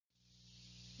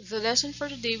The lesson for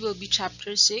today will be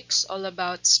Chapter 6, all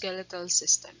about skeletal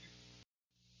system.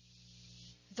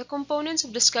 The components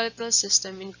of the skeletal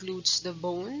system includes the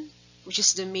bone, which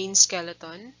is the main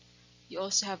skeleton. You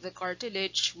also have the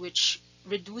cartilage, which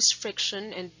reduce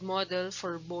friction and model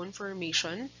for bone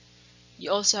formation. You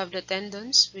also have the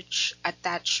tendons, which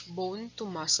attach bone to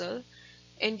muscle.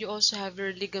 And you also have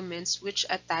your ligaments, which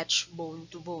attach bone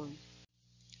to bone.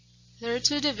 There are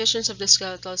two divisions of the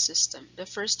skeletal system. The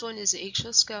first one is the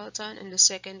axial skeleton and the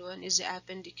second one is the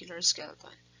appendicular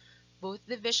skeleton. Both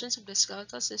divisions of the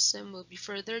skeletal system will be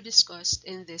further discussed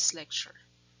in this lecture.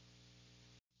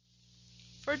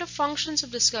 For the functions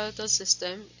of the skeletal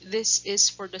system, this is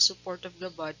for the support of the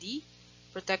body,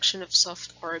 protection of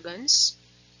soft organs,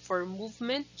 for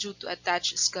movement due to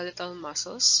attached skeletal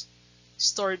muscles,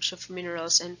 storage of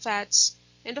minerals and fats,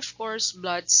 and of course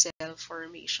blood cell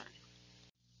formation.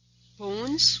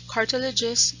 Bones,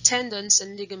 cartilages, tendons,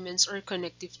 and ligaments are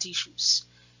connective tissues.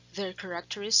 Their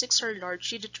characteristics are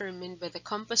largely determined by the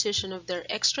composition of their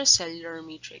extracellular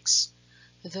matrix.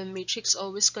 The matrix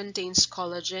always contains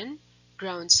collagen,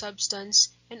 ground substance,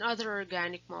 and other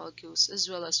organic molecules, as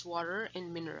well as water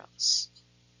and minerals.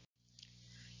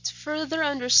 To further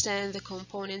understand the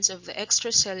components of the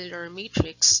extracellular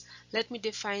matrix, let me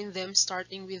define them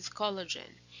starting with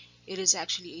collagen. It is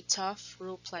actually a tough,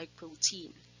 rope-like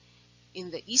protein. In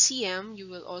the ECM, you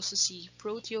will also see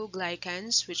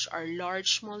proteoglycans, which are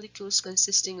large molecules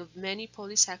consisting of many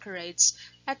polysaccharides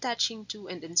attaching to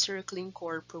and encircling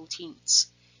core proteins.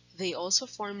 They also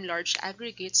form large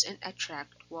aggregates and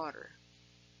attract water.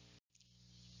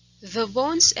 The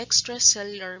bone's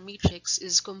extracellular matrix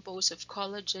is composed of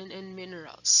collagen and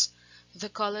minerals. The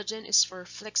collagen is for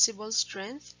flexible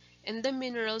strength, and the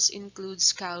minerals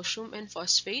includes calcium and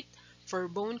phosphate for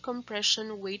bone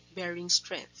compression weight-bearing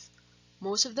strength.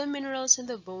 Most of the minerals in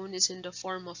the bone is in the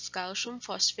form of calcium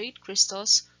phosphate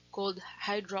crystals called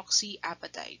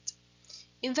hydroxyapatite.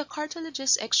 In the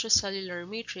cartilage's extracellular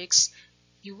matrix,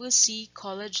 you will see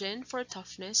collagen for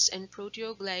toughness and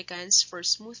proteoglycans for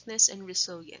smoothness and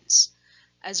resilience.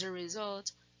 As a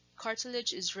result,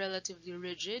 cartilage is relatively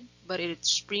rigid, but it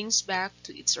springs back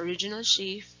to its original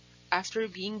shape after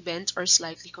being bent or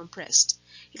slightly compressed.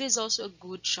 It is also a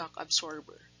good shock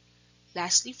absorber.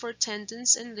 Lastly, for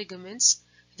tendons and ligaments,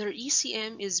 their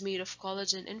ECM is made of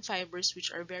collagen and fibers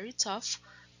which are very tough,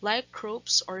 like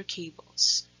ropes or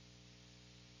cables.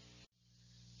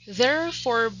 There are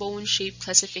four bone shape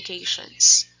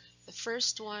classifications. The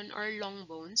first one are long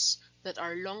bones that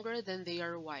are longer than they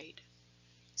are wide.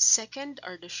 Second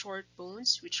are the short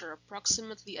bones, which are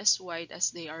approximately as wide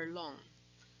as they are long.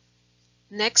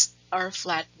 Next are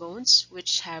flat bones,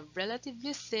 which have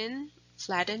relatively thin,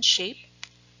 flattened shape,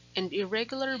 and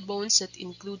irregular bones that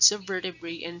includes the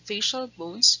vertebrae and facial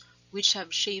bones, which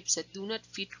have shapes that do not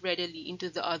fit readily into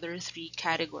the other three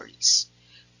categories.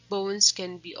 Bones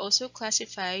can be also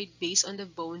classified based on the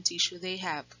bone tissue they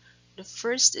have. The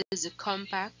first is the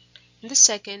compact, and the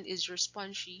second is your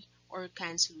spongy or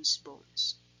cancellous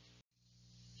bones.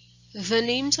 The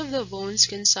names of the bones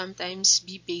can sometimes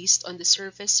be based on the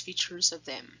surface features of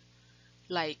them.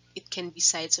 Like, it can be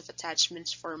sites of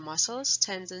attachments for muscles,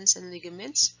 tendons, and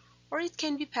ligaments, or it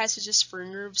can be passages for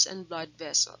nerves and blood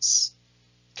vessels.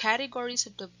 Categories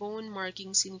of the bone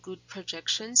markings include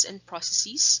projections and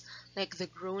processes, like the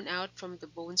grown out from the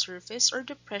bone surface, or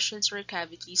depressions or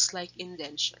cavities like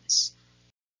indentions.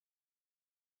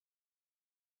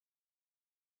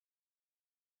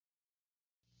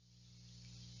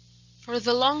 For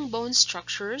the long bone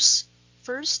structures,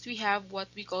 first we have what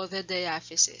we call the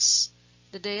diaphysis.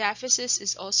 The diaphysis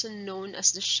is also known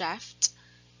as the shaft,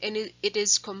 and it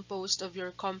is composed of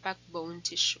your compact bone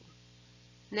tissue.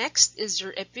 Next is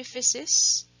your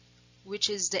epiphysis, which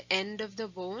is the end of the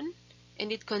bone,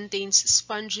 and it contains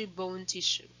spongy bone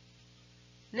tissue.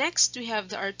 Next, we have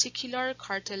the articular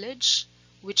cartilage,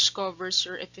 which covers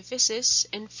your epiphysis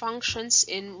and functions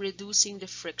in reducing the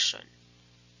friction.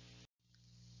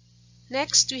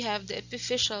 Next, we have the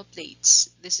epiphyseal plates.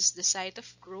 This is the site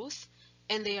of growth,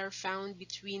 and they are found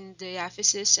between the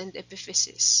diaphysis and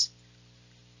epiphysis.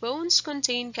 Bones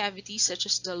contain cavities such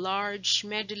as the large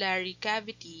medullary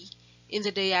cavity in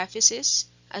the diaphysis,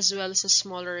 as well as the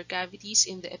smaller cavities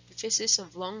in the epiphysis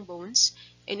of long bones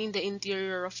and in the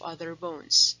interior of other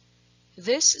bones.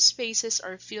 These spaces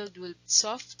are filled with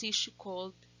soft tissue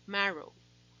called marrow.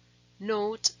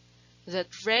 Note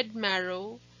that red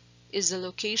marrow is the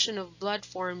location of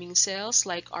blood-forming cells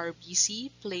like RBC,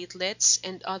 platelets,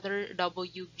 and other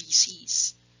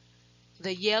WBCs.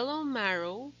 The yellow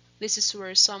marrow, this is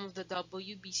where some of the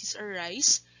WBCs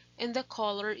arise, and the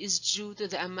color is due to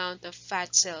the amount of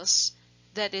fat cells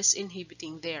that is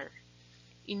inhibiting there.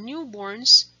 In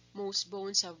newborns, most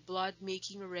bones have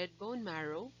blood-making red bone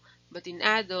marrow, but in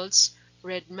adults,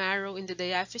 red marrow in the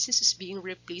diaphysis is being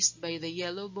replaced by the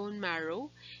yellow bone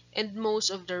marrow, and most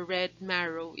of the red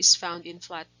marrow is found in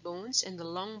flat bones and the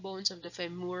long bones of the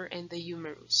femur and the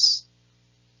humerus.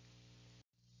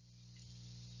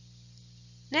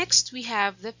 Next, we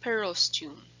have the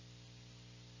periosteum.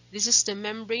 This is the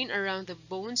membrane around the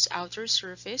bone's outer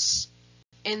surface.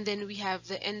 And then we have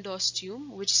the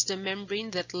endosteum, which is the membrane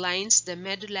that lines the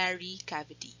medullary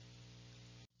cavity.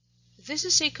 This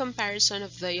is a comparison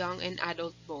of the young and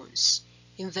adult bones.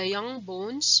 In the young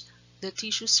bones, the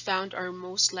tissues found are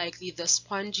most likely the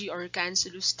spongy or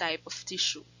cancellous type of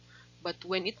tissue. But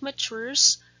when it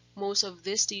matures, most of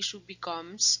this tissue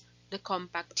becomes the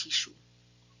compact tissue.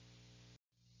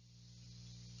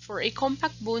 For a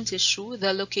compact bone tissue,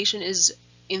 the location is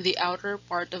in the outer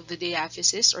part of the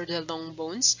diaphysis or the long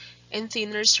bones and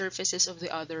thinner surfaces of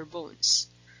the other bones.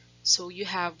 So you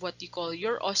have what you call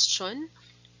your osteon,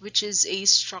 which is a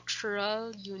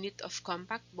structural unit of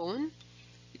compact bone.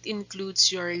 It includes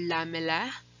your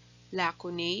lamella,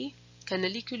 lacunae,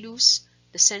 canaliculus,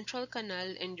 the central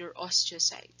canal, and your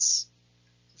osteocytes.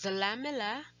 The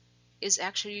lamella is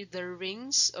actually the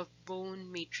rings of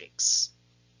bone matrix.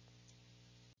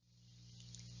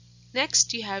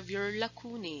 Next, you have your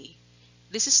lacunae.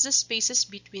 This is the spaces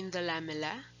between the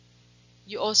lamella.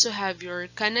 You also have your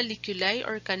canaliculi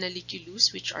or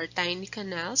canaliculus, which are tiny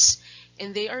canals,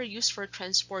 and they are used for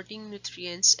transporting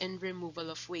nutrients and removal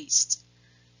of waste.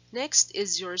 Next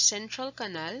is your central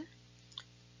canal,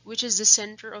 which is the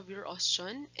center of your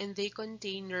osteon, and they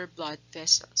contain your blood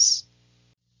vessels.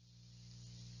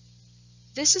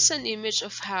 This is an image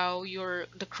of how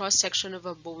the cross section of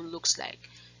a bone looks like.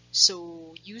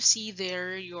 So you see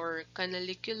there your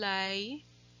canaliculi,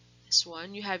 this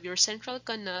one. You have your central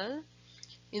canal.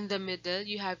 In the middle,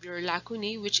 you have your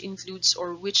lacunae, which includes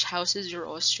or which houses your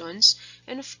osteons,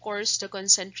 and of course, the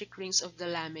concentric rings of the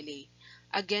lamellae.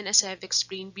 Again, as I've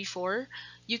explained before,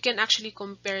 you can actually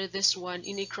compare this one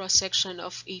in a cross-section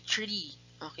of a tree.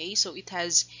 Okay, so it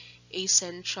has a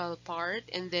central part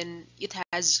and then it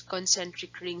has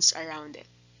concentric rings around it.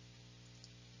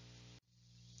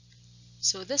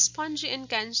 So the spongy and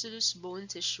cancellous bone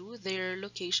tissue, their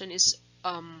location is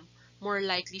more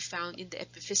likely found in the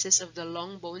epiphysis of the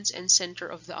long bones and center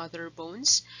of the other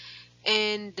bones.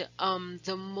 And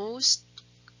the most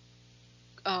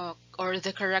or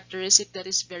the characteristic that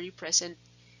is very present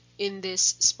in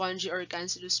this spongy or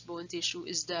cancellous bone tissue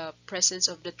is the presence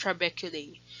of the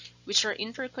trabeculae, which are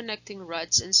interconnecting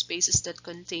rods and spaces that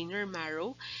contain your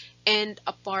marrow. And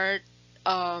apart,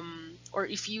 or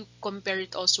if you compare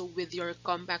it also with your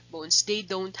compact bones, they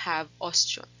don't have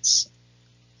osteons.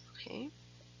 Okay.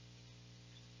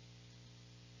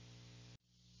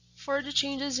 For the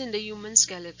changes in the human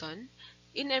skeleton,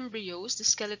 in embryos, the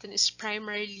skeleton is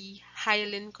primarily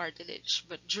hyaline cartilage,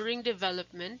 but during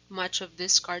development, much of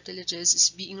this cartilages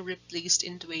is being replaced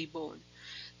into a bone.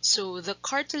 So the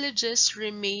cartilages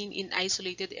remain in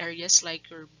isolated areas like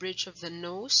your bridge of the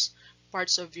nose,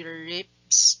 parts of your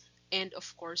ribs, and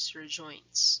of course your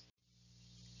joints.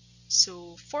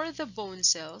 So for the bone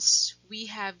cells, we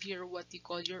have here what you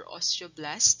call your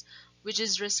osteoblast, which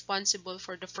is responsible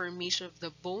for the formation of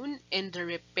the bone and the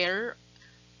repair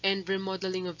and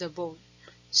remodeling of the bone.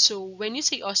 So when you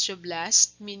say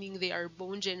osteoblast, meaning they are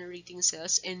bone generating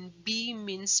cells, and B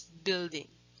means building.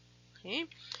 Okay.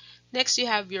 Next, you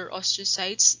have your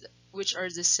osteocytes, which are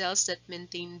the cells that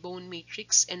maintain bone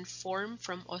matrix and form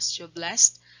from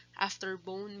osteoblast after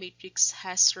bone matrix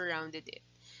has surrounded it.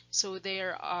 So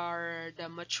there are the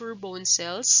mature bone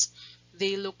cells.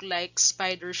 They look like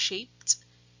spider-shaped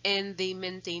and they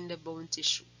maintain the bone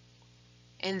tissue.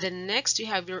 And then next, you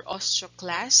have your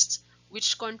osteoclasts,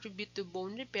 which contribute to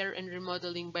bone repair and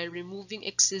remodeling by removing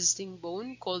existing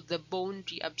bone called the bone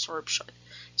reabsorption.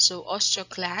 So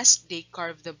osteoclasts, they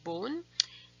carve the bone,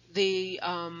 the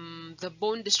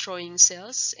bone destroying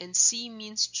cells, and C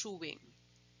means chewing.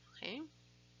 Okay.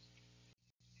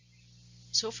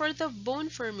 So for the bone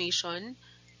formation,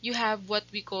 you have what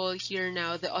we call here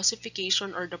now the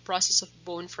ossification or the process of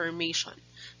bone formation.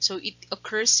 So it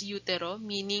occurs utero,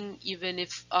 meaning even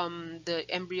if the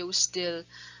embryo is still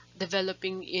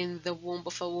developing in the womb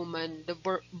of a woman, the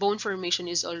bone formation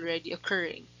is already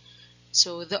occurring.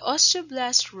 So the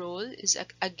osteoblast role is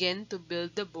again to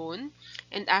build the bone,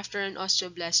 and after an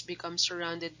osteoblast becomes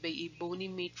surrounded by a bony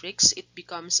matrix, it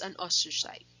becomes an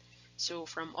osteocyte. So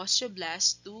from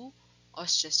osteoblast to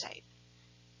osteocyte.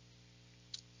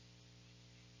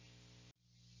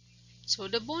 So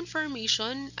the bone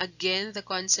formation, again, the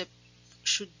concept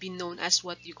should be known as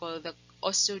what you call the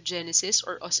osteogenesis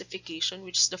or ossification,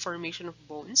 which is the formation of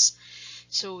bones.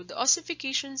 So the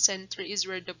ossification center is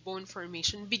where the bone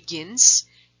formation begins,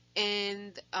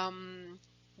 and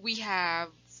we have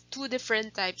two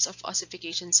different types of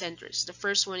ossification centers. The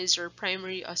first one is your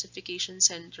primary ossification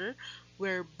center,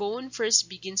 where bone first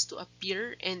begins to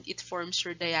appear and it forms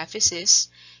your diaphysis,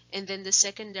 and then the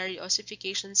secondary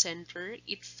ossification center,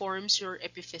 it forms your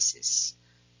epiphysis.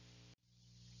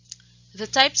 The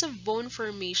types of bone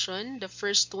formation, the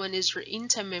first one is your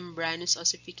intermembranous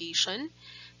ossification.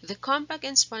 The compact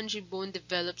and spongy bone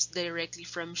develops directly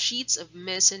from sheets of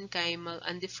mesenchymal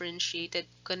undifferentiated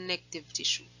connective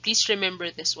tissue. Please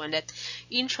remember this one, that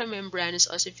intramembranous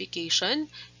ossification,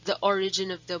 the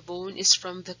origin of the bone is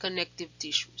from the connective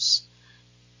tissues.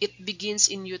 It begins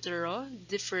in utero,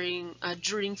 differing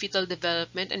during fetal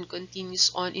development and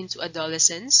continues on into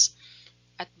adolescence.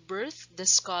 At birth, the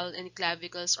skull and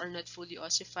clavicles are not fully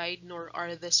ossified, nor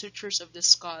are the sutures of the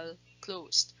skull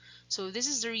closed. So this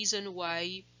is the reason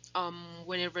why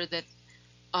whenever that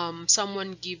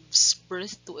someone gives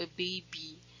birth to a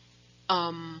baby,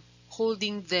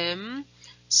 holding them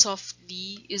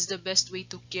softly is the best way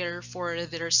to care for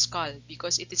their skull,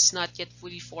 because it is not yet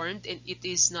fully formed and it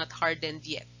is not hardened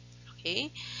yet.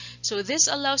 Okay, so this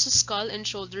allows the skull and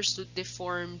shoulders to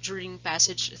deform during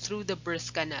passage through the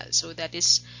birth canal. So that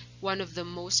is one of the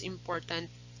most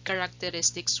important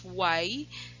characteristics why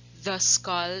the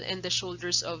skull and the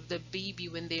shoulders of the baby,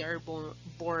 when they are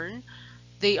born,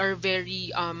 they are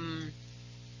very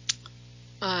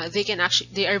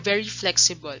they are very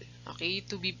flexible, okay,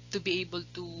 to be able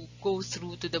to go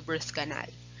through to the birth canal.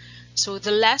 So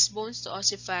the last bones to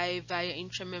ossify via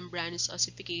intramembranous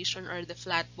ossification are the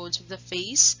flat bones of the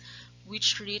face,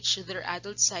 which reach their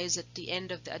adult size at the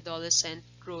end of the adolescent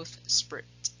growth spurt.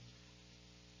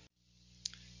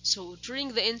 So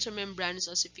during the intramembranous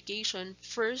ossification,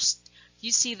 first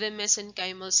you see the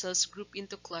mesenchymal cells group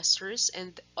into clusters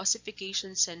and the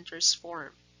ossification centers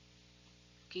form.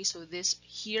 Okay, so this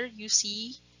here you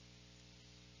see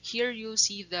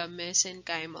the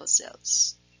mesenchymal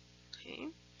cells. Okay.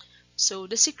 So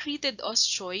the secreted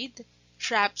osteoid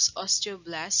traps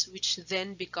osteoblasts, which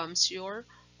then becomes your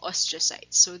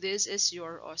osteocytes. So this is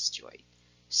your osteoid.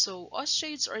 So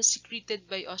osteoids are secreted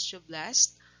by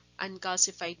osteoblasts,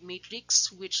 uncalcified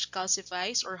matrix, which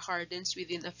calcifies or hardens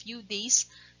within a few days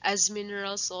as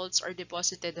mineral salts are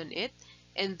deposited on it,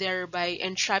 and thereby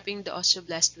entrapping the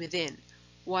osteoblast within.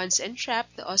 Once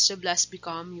entrapped, the osteoblasts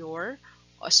become your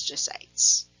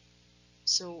osteocytes.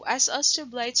 So as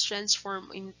osteoblasts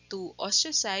transform into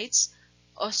osteocytes,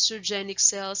 osteogenic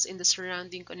cells in the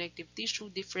surrounding connective tissue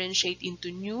differentiate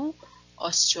into new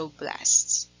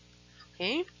osteoblasts.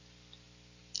 Okay?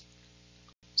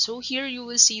 So here you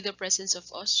will see the presence of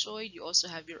osteoid. You also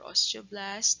have your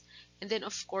osteoblast, and then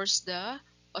of course the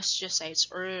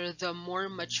osteocytes, or the more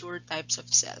mature types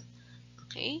of cell.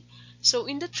 Okay? So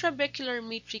in the trabecular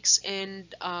matrix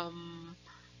and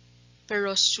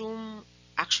periosteum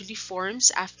actually forms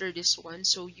after this one.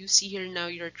 So you see here now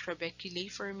your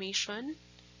trabeculae formation.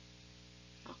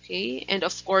 Okay, and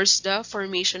of course the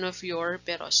formation of your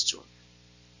periosteum.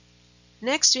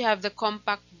 Next, you have the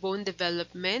compact bone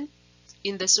development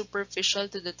in the superficial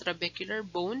to the trabecular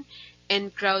bone,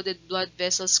 and crowded blood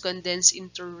vessels condense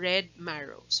into red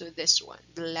marrow. So this one,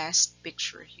 the last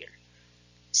picture here.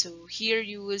 So here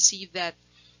you will see that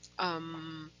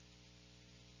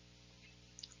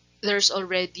there's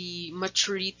already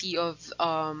maturity of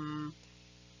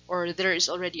or there is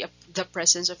already the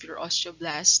presence of your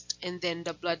osteoblast, and then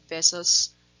the blood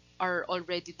vessels are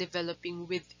already developing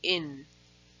within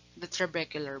the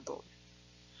trabecular bone.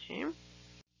 Okay?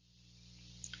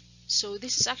 So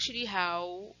this is actually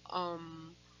how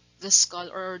the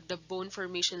skull or the bone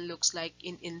formation looks like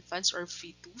in infants or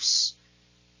fetus.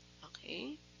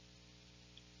 Okay.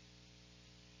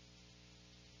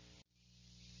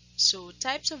 So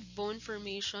types of bone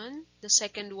formation, the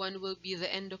second one will be the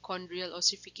endochondrial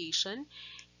ossification.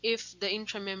 If the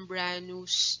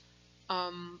intramembranous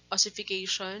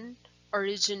ossification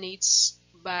originates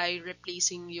by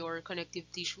replacing your connective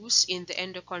tissues, in the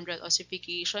endochondral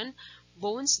ossification,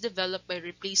 bones develop by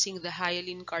replacing the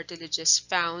hyaline cartilages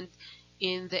found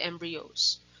in the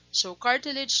embryos. So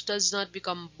cartilage does not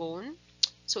become bone.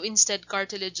 So instead,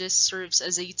 cartilages serves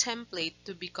as a template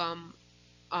to become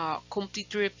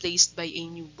completely replaced by a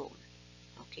new bone.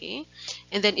 Okay,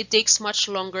 and then it takes much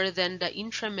longer than the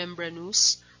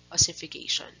intramembranous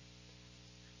ossification.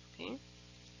 Okay,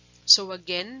 so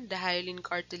again, the hyaline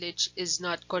cartilage is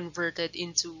not converted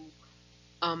into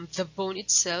the bone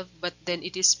itself, but then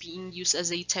it is being used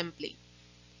as a template.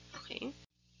 Okay,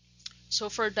 so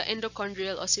for the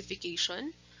endochondrial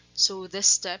ossification, So the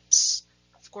steps,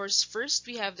 of course, first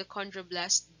we have the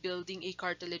chondroblast building a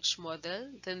cartilage model,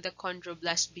 then the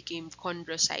chondroblast became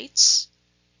chondrocytes,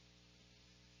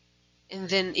 and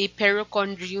then a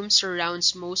perichondrium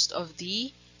surrounds most of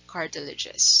the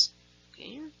cartilages.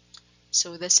 Okay.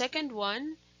 So the second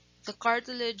one, the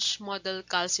cartilage model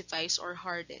calcifies or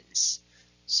hardens.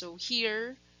 So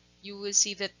here you will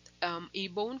see that a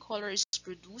bone color is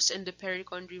produced and the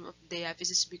perichondrium of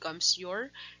diaphysis becomes your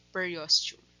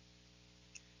periosteum.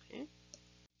 Okay.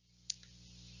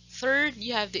 Third,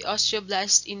 you have the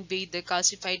osteoblast invade the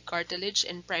calcified cartilage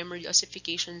and primary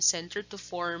ossification center to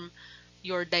form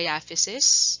your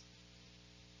diaphysis.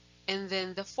 And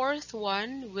then the fourth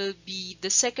one will be the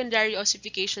secondary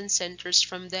ossification centers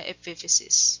from the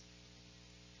epiphysis.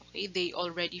 Okay, they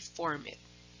already form it.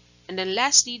 And then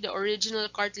lastly, the original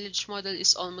cartilage model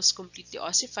is almost completely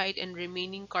ossified and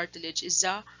remaining cartilage is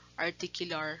the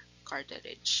articular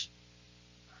cartilage.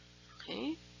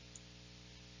 Okay,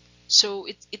 so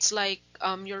it's like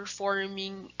you're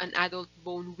forming an adult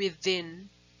bone within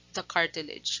the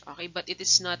cartilage. Okay, but it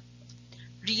is not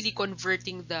really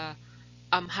converting the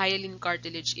hyaline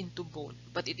cartilage into bone,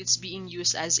 but it is being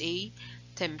used as a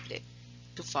template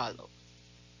to follow.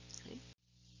 Okay.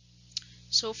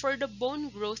 So for the bone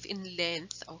growth in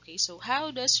length, okay, so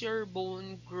how does your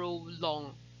bone grow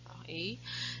long? Okay,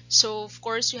 so of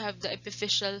course you have the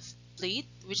epiphyseal plate,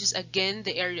 which is again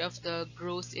the area of the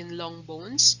growth in long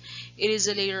bones. It is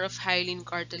a layer of hyaline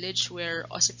cartilage where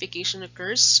ossification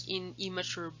occurs in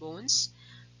immature bones.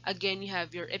 Again, you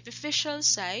have your epiphyseal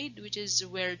side, which is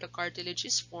where the cartilage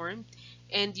is formed,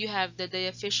 and you have the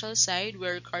diaphyseal side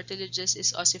where cartilages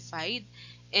is ossified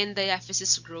and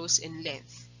diaphysis grows in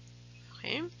length.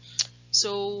 Okay,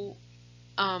 so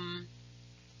um,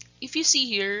 if you see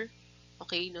here,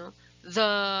 okay, no,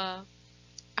 the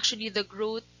actually the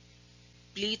growth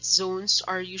plate zones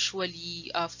are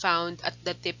usually found at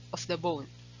the tip of the bone.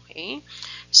 Okay,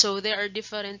 so there are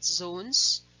different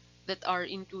zones that are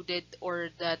included or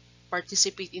that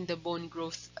participate in the bone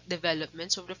growth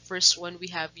development. So the first one, we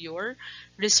have your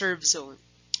reserve zone.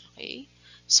 Okay,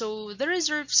 so the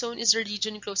reserve zone is the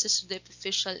region closest to the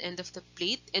epiphyseal end of the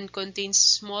plate and contains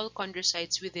small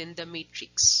chondrocytes within the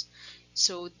matrix.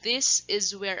 So this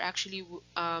is where actually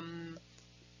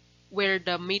where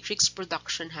the matrix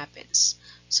production happens.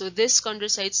 So these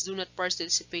chondrocytes do not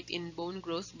participate in bone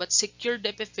growth but secure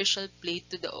the epiphyseal plate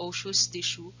to the osseous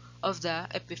tissue of the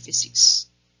epiphysis.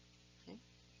 Okay.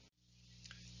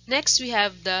 Next, we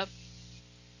have the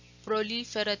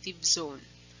proliferative zone.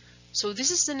 So this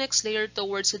is the next layer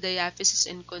towards the diaphysis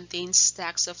and contains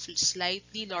stacks of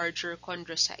slightly larger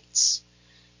chondrocytes.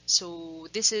 So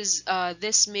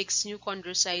this makes new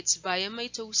chondrocytes via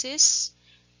mitosis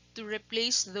to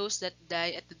replace those that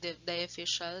die at the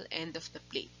diaphyseal end of the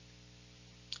plate.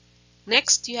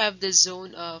 Next, you have the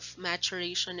zone of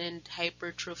maturation and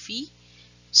hypertrophy.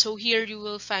 So here you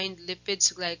will find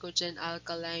lipids, glycogen,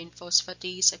 alkaline,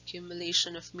 phosphatase,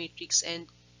 accumulation of matrix, and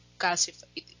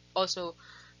it also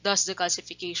does the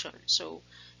calcification. So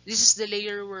this is the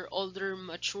layer where older,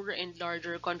 mature, and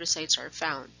larger chondrocytes are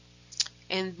found.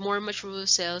 And more mature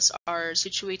cells are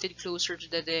situated closer to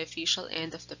the diaphyseal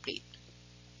end of the plate.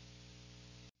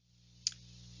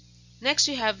 Next,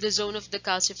 we have the zone of the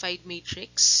calcified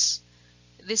matrix.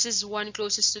 This is one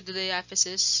closest to the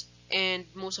diaphysis, and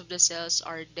most of the cells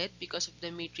are dead because of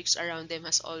the matrix around them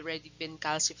has already been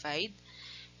calcified.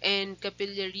 And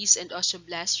capillaries and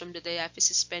osteoblasts from the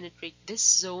diaphysis penetrate this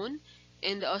zone,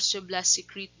 and the osteoblasts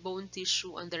secrete bone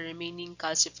tissue on the remaining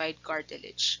calcified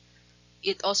cartilage.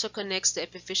 It also connects the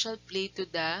epiphyseal plate to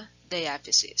the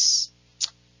diaphysis.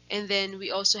 And then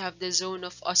we also have the zone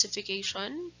of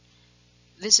ossification.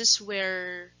 This is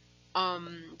where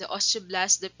the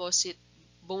osteoblasts deposit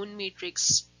bone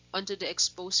matrix onto the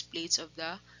exposed plates of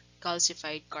the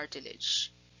calcified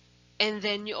cartilage. And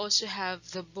then you also have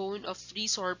the bone of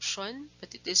resorption,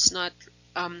 but it is not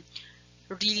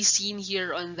really seen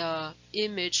here on the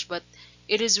image, but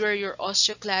it is where your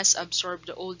osteoclasts absorb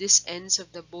the oldest ends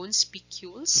of the bone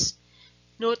spicules.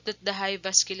 Note that the high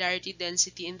vascularity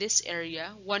density in this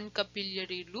area, one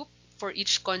capillary loop for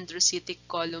each chondrocytic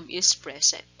column is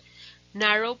present.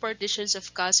 Narrow partitions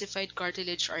of calcified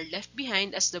cartilage are left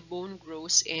behind as the bone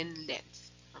grows in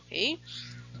length. Okay,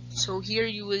 so here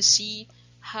you will see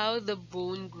how the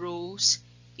bone grows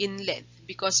in length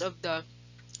because of the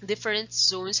different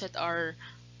zones that are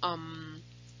um,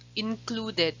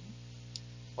 included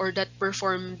or that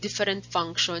perform different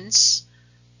functions,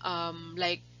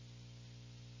 like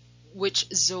which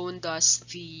zone does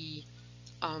the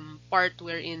part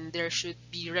wherein there should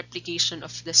be replication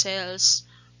of the cells,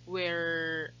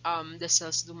 where the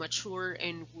cells do mature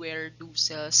and where do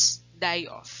cells die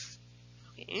off.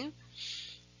 Okay?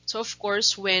 So of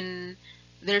course, when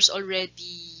there's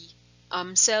already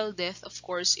cell death, of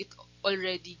course, it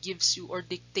already gives you or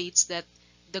dictates that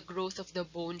the growth of the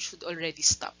bone should already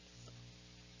stop.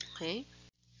 Okay?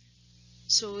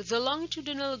 So the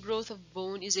longitudinal growth of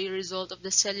bone is a result of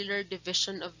the cellular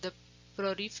division of the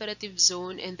proliferative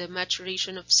zone and the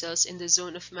maturation of cells in the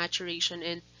zone of maturation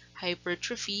and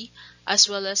hypertrophy, as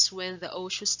well as when the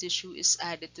osseous tissue is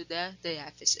added to the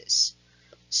diaphysis.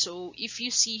 So if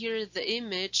you see here the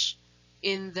image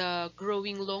in the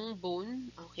growing long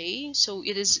bone, okay, so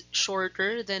it is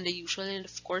shorter than the usual, and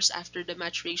of course after the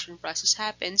maturation process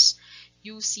happens,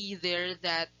 you see there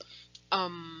that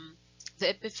um,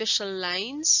 the epiphyseal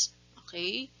lines,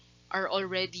 okay, are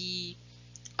already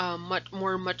much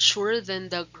more mature than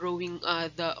the growing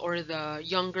the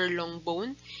younger long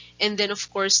bone, and then of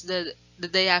course the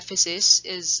diaphysis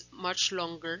is much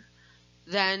longer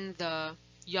than the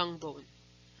young bone.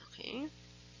 Okay,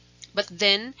 but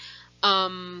then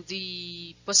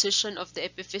the position of the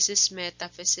epiphysis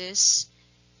metaphysis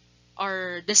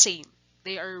are the same.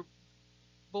 They are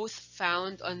both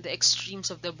found on the extremes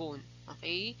of the bone.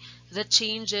 Okay, the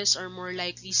changes are more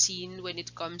likely seen when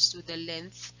it comes to the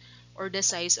length or the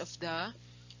size of the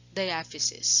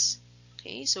diaphysis.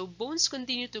 Okay, so bones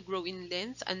continue to grow in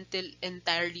length until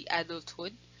entirely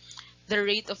adulthood. The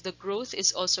rate of the growth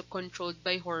is also controlled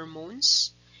by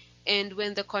hormones. And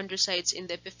when the chondrocytes in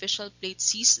the epiphyseal plate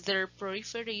cease their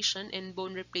proliferation and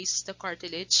bone replaces the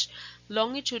cartilage,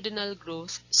 longitudinal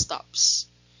growth stops.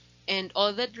 And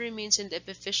all that remains in the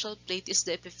epiphyseal plate is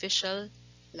the epiphyseal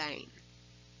line.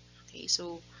 Okay,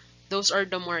 so those are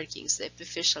the markings, the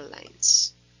epiphyseal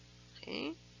lines.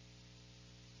 Okay.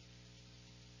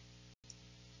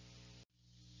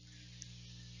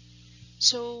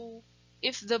 So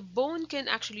if the bone can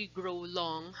actually grow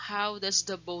long, how does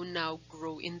the bone now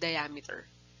grow in diameter?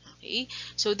 Okay,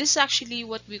 so this is actually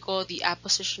what we call the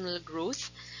appositional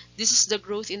growth. This is the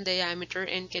growth in diameter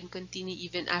and can continue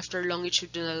even after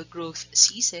longitudinal growth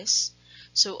ceases.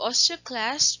 So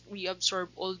osteoclast reabsorb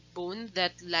old bone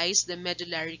that lies the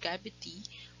medullary cavity,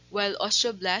 while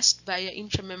osteoblast via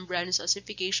intramembranous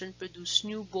ossification produce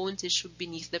new bone tissue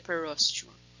beneath the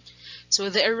periosteum. So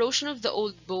the erosion of the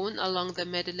old bone along the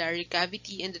medullary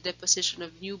cavity and the deposition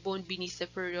of new bone beneath the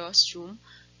periosteum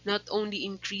not only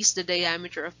increase the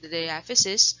diameter of the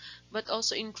diaphysis, but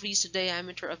also increase the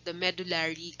diameter of the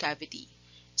medullary cavity.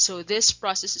 So this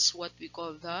process is what we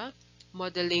call the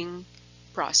modeling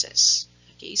process.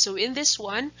 Okay, so in this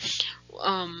one,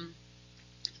 um,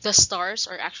 the stars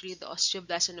are actually the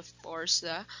osteoblasts and of course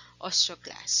the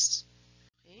osteoclasts.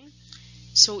 Okay.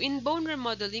 So in bone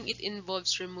remodeling, it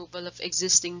involves removal of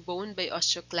existing bone by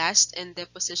osteoclast and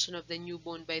deposition of the new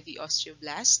bone by the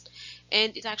osteoblast,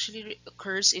 and it actually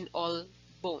occurs in all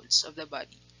bones of the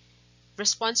body.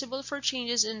 Responsible for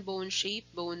changes in bone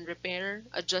shape, bone repair,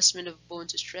 adjustment of bone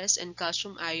to stress, and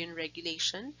calcium ion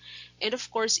regulation. And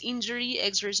of course, injury,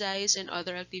 exercise, and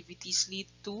other activities lead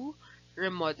to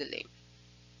remodeling.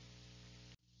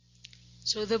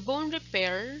 So the bone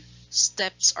repair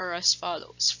steps are as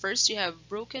follows. First, you have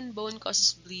broken bone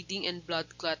causes bleeding and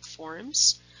blood clot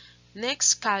forms.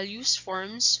 Next, callus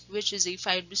forms, which is a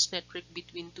fibrous network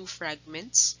between two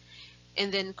fragments.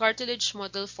 And then cartilage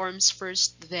model forms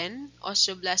first, then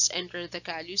osteoblasts enter the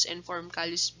callus and form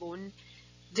callus bone.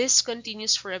 This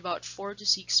continues for about 4 to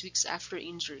 6 weeks after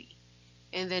injury.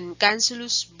 And then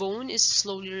cancellous bone is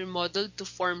slowly remodeled to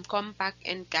form compact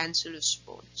and cancellous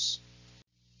bones.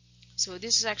 So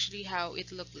this is actually how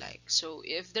it looked like. So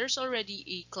if there's already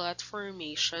a clot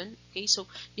formation, okay, so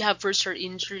you have first your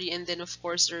injury, and then of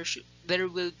course there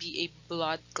will be a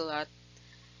blood clot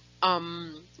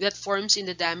that forms in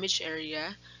the damaged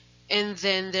area, and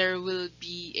then there will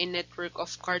be a network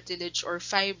of cartilage or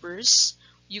fibers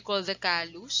you call the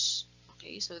callus.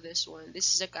 Okay, so this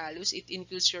is a callus. It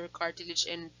includes your cartilage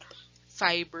and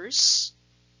fibers.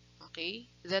 Okay,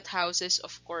 that houses,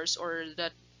 of course, or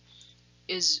that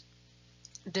is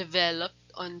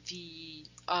developed on the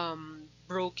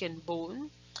broken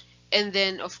bone. And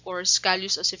then, of course,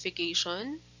 callus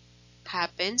ossification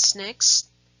happens next.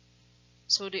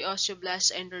 So the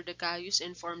osteoblasts enter the callus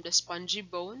and form the spongy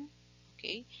bone.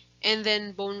 Okay. And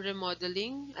then bone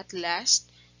remodeling at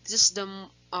last. This is the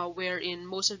wherein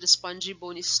most of the spongy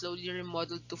bone is slowly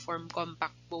remodeled to form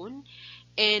compact bone,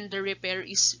 and the repair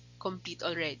is complete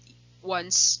already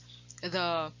once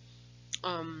the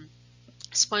um,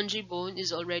 spongy bone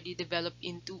is already developed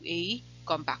into a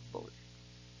compact bone.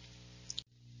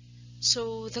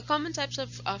 So the common types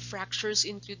of fractures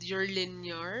include your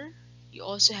linear. You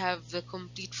also have the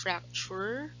complete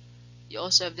fracture. You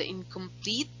also have the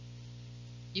incomplete.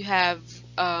 You have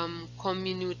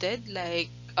comminuted, like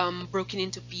broken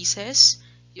into pieces.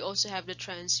 You also have the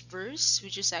transverse,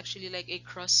 which is actually like a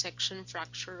cross-section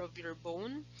fracture of your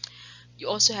bone. You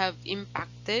also have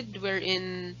impacted,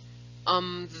 wherein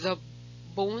the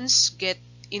bones get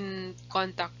in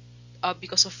contact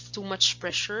because of too much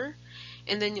pressure.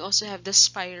 And then you also have the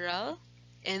spiral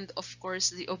and of course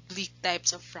the oblique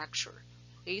types of fracture.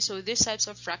 Okay, so these types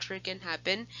of fracture can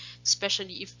happen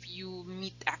especially if you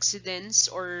meet accidents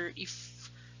or if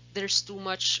there's too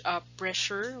much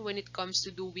pressure when it comes to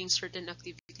doing certain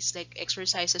activities like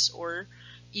exercises or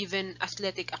even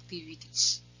athletic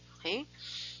activities. Okay,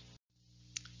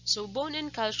 so bone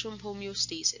and calcium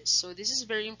homeostasis. So this is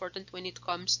very important when it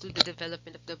comes to the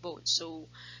development of the bone. So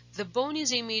the bone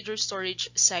is a major storage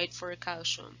site for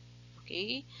calcium.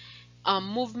 Okay,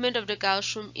 movement of the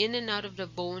calcium in and out of the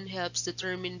bone helps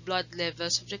determine blood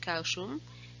levels of the calcium,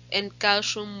 and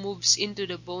calcium moves into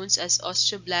the bones as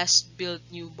osteoblasts build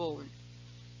new bone.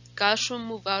 Calcium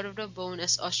moves out of the bone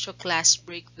as osteoclasts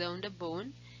break down the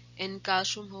bone, and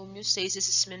calcium homeostasis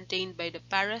is maintained by the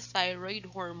parathyroid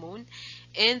hormone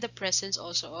and the presence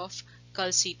also of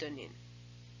calcitonin.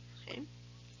 Okay?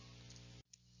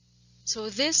 So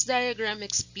this diagram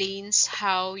explains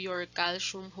how your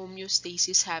calcium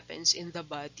homeostasis happens in the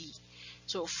body.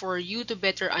 So for you to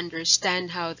better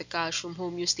understand how the calcium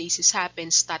homeostasis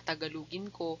happens,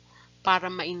 tatagalugin ko para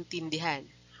maintindihan.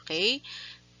 Okay?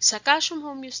 Sa calcium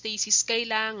homeostasis,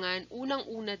 kailangan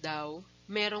unang-una daw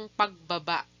merong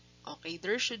pagbaba. Okay?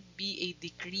 There should be a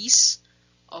decrease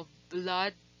of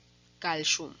blood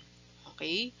calcium.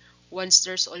 Okay? Once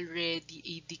there's already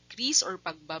a decrease or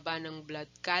pagbaba ng blood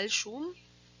calcium,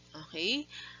 okay,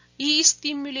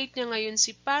 i-stimulate niya ngayon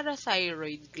si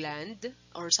parathyroid gland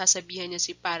or sasabihan niya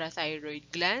si parathyroid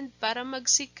gland para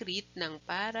mag-secrete ng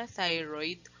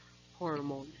parathyroid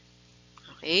hormone.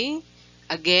 Okay?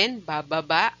 Again,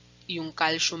 bababa yung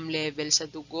calcium level sa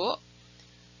dugo.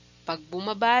 Pag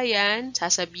bumaba yan,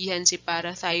 sasabihan si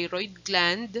parathyroid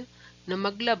gland na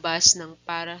maglabas ng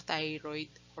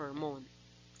parathyroid hormone.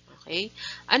 Okay?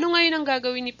 Ano ngayon ang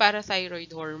gagawin ni parathyroid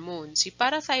hormone? Si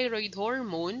parathyroid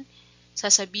hormone,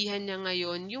 sasabihan niya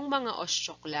ngayon yung mga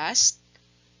osteoclast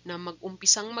na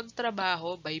mag-umpisang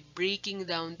magtrabaho by breaking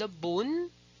down the bone.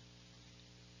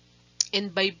 And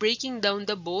by breaking down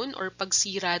the bone or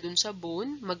pagsira dun sa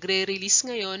bone, magre-release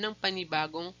ngayon ng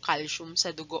panibagong calcium sa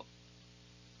dugo.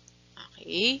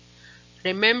 Okay?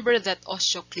 Remember that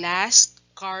osteoclast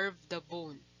carve the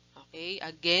bone. Okay?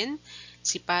 Again,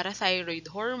 si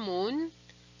parathyroid hormone,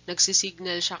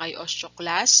 nagsisignal siya kay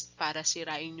osteoclast para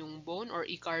sirain yung bone or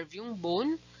i-carve yung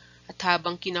bone. At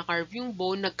habang kinakarve yung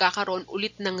bone, nagkakaroon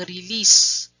ulit ng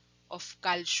release of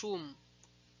calcium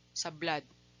sa blood.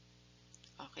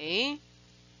 Okay?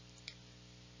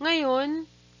 Ngayon,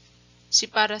 si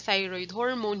parathyroid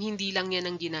hormone, hindi lang yan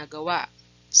ang ginagawa.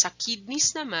 Sa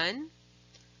kidneys naman,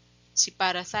 si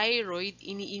parathyroid,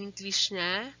 ini-increase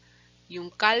niya yung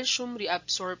calcium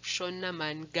reabsorption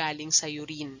naman galing sa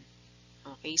urine.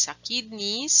 Okay, sa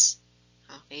kidneys,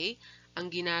 okay,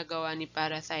 ang ginagawa ni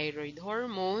parathyroid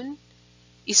hormone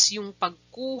is yung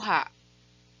pagkuha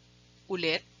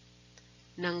ulit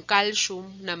ng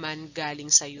calcium naman galing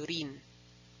sa urine.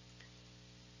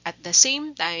 At the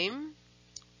same time,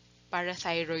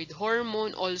 parathyroid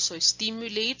hormone also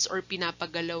stimulates or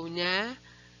pinapagalaw niya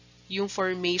yung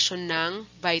formation ng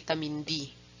vitamin D.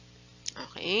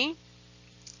 Okay?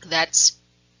 That's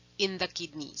in the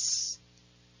kidneys.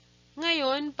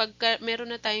 Ngayon, pagka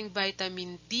meron na tayong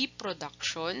vitamin D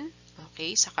production,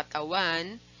 okay, sa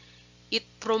katawan, it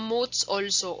promotes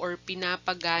also or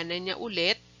pinapagana niya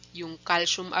ulit yung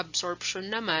calcium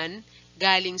absorption naman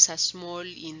galing sa small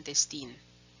intestine.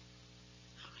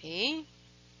 Okay?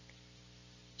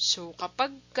 So,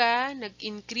 kapag ka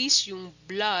nag-increase yung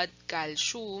blood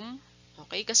calcium,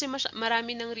 okay, kasi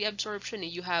marami ng reabsorption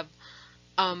eh. You have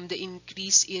the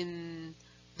increase in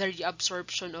the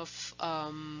reabsorption of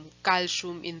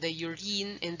calcium in the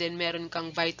urine, and then meron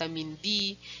kang vitamin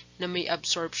D na may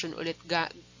absorption ulit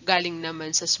galing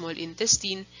naman sa small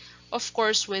intestine. Of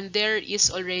course, when there is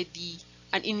already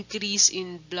an increase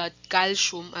in blood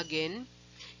calcium again,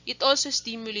 it also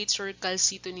stimulates your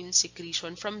calcitonin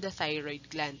secretion from the thyroid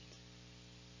gland.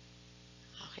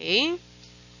 Okay?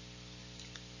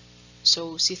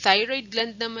 So, si thyroid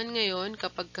gland naman ngayon,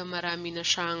 kapag marami na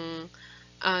siyang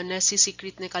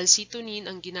nasisikret na calcitonin,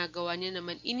 ang ginagawa niya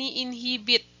naman,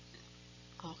 ini-inhibit.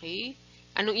 Okay?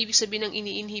 Anong ibig sabihin ng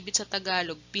ini-inhibit sa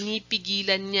Tagalog?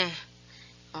 Pinipigilan niya.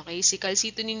 Okay? Si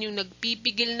calcitonin yung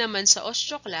nagpipigil naman sa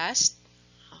osteoclast.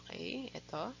 Okay?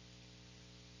 Ito.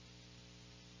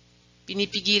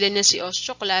 Pinipigilan niya si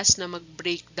osteoclast na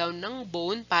mag-breakdown ng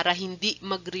bone para hindi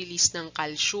mag-release ng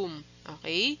calcium.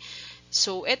 Okay?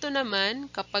 So, eto naman,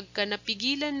 kapag ka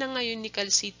napigilan na ngayon ni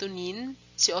calcitonin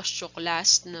si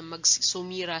osteoclast na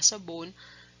magsumira sa bone,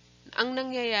 ang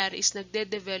nangyayari is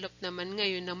nagde-develop naman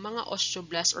ngayon ng mga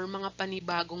osteoblast or mga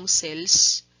panibagong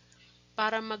cells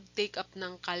para mag-take up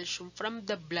ng calcium from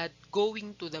the blood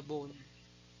going to the bone.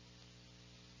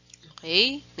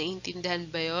 Okay? Naintindihan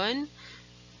ba yon?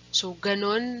 So,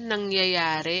 ganon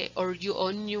nangyayari or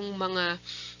yun yung mga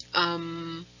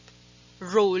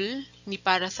role ni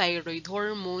parathyroid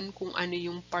hormone kung ano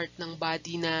yung part ng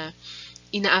body na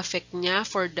ina-affect niya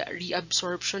for the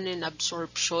reabsorption and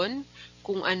absorption,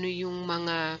 kung ano yung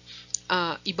mga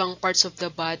ibang parts of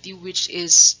the body which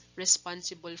is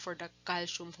responsible for the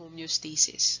calcium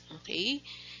homeostasis. Okay?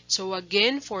 So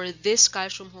again, for this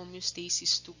calcium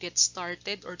homeostasis to get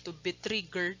started or to be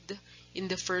triggered in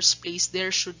the first place,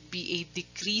 there should be a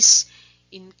decrease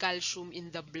in calcium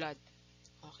in the blood.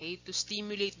 Okay? To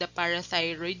stimulate the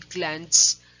parathyroid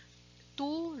glands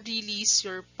to release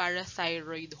your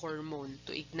parathyroid hormone,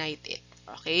 to ignite it.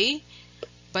 Okay?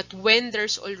 But when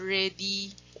there's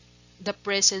already the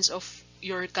presence of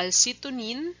your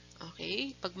calcitonin,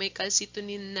 okay, pag may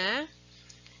calcitonin na,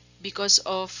 because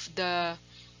of the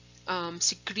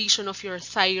secretion of your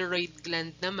thyroid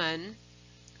gland naman,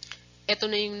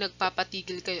 eto na yung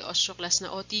nagpapatigil kayo, osteoclast,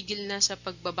 na tigil na sa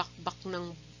pagbabakbak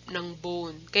ng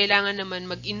bone. Kailangan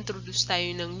naman mag-introduce tayo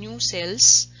ng new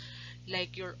cells,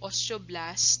 like your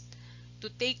osteoblast, to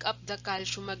take up the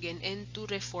calcium again and to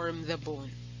reform the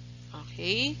bone.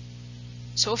 Okay?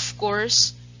 So, of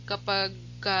course, kapag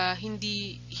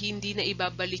hindi na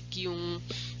ibabalik yung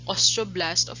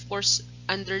osteoblast, of course,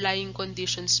 underlying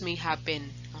conditions may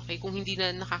happen. Okay? Kung hindi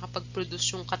na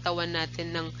nakakapag-produce yung katawan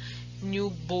natin ng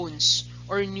new bones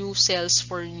or new cells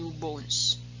for new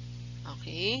bones.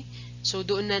 Okay? So,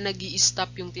 doon na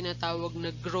nag-i-stop yung tinatawag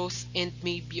na growth and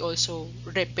maybe also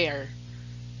repair.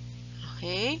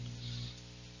 Okay?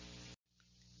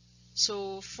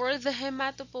 So, for the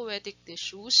hematopoietic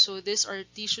tissues, so these are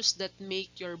tissues that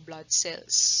make your blood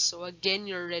cells. So, again,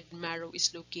 your red marrow is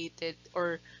located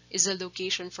or is a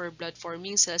location for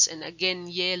blood-forming cells. And again,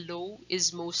 yellow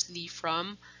is mostly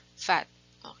from fat.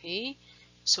 Okay?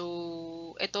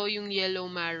 So, ito yung yellow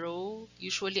marrow.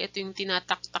 Usually, ito yung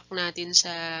tinataktak natin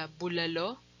sa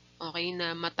bulalo. Okay?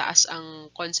 Na mataas ang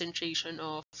concentration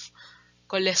of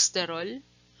cholesterol.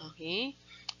 Okay?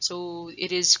 So,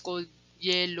 it is called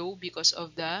yellow because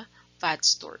of the fat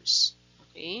stores.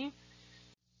 Okay?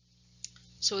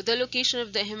 So, the location of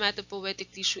the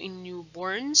hematopoietic tissue in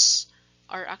newborns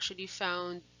are actually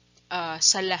found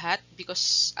sa lahat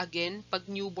because, again, pag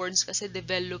newborns kasi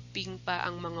developing pa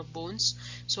ang mga bones,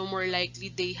 so more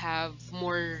likely they have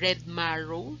more red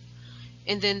marrow.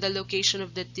 And then the location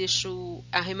of the tissue,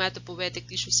 hematopoietic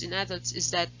tissues in adults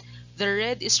is that the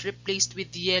red is replaced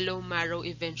with yellow marrow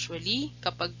eventually,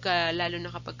 lalo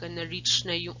na kapag na-reach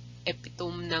na yung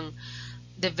epitome ng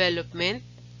development.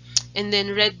 And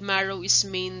then red marrow is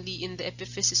mainly in the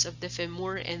epiphysis of the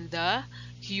femur and the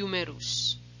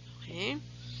humerus. Okay?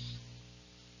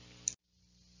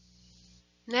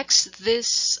 Next,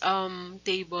 this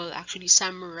table actually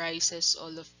summarizes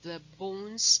all of the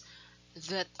bones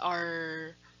that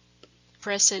are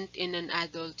present in an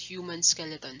adult human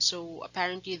skeleton. So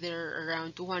apparently there are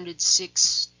around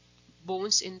 206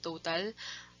 bones in total,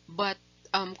 but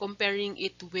comparing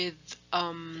it with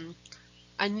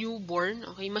a newborn,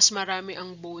 okay, mas marami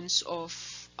ang bones of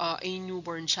a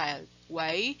newborn child.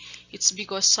 Why? It's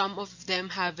because some of them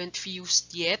haven't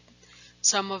fused yet.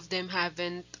 Some of them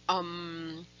haven't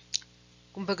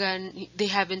kumbaga, they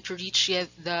haven't reached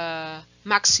yet the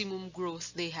maximum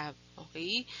growth they have.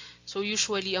 Okay? So,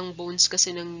 usually, ang bones kasi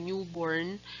ng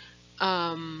newborn,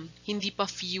 hindi pa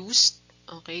fused.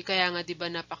 Okay? Kaya nga, di ba,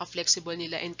 napaka-flexible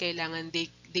nila and kailangan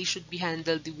they should be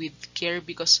handled with care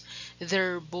because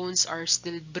their bones are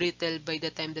still brittle by the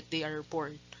time that they are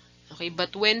born. Okay?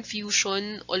 But when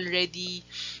fusion already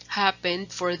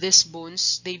happened for these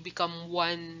bones, they become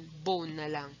one bone na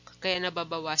lang. Kaya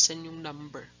nababawasan yung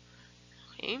number.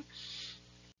 Okay?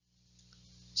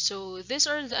 So, these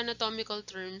are the anatomical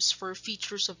terms for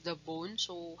features of the bone.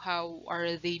 So, how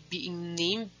are they being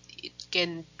named? It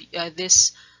can be,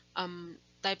 these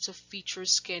types of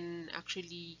features can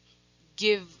actually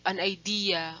give an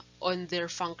idea on their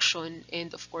function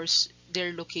and, of course,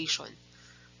 their location.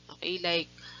 Okay, like,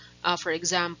 for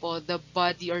example, the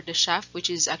body or the shaft,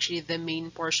 which is actually the main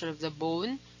portion of the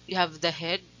bone. You have the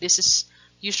head. This is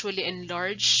usually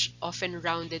enlarged, often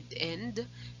rounded end.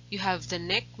 You have the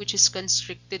neck, which is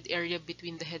constricted area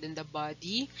between the head and the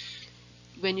body.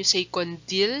 When you say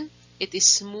condyle, It is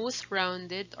smooth,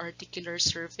 rounded, articular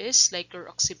surface like your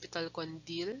occipital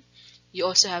condyle. You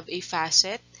also have a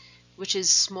facet, which is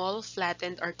small,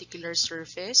 flattened articular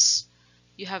surface.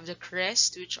 You have the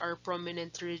crest, which are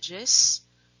prominent ridges.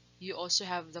 You also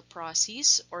have the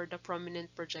process, or the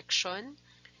prominent projection.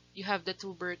 You have the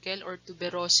tubercle or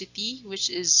tuberosity,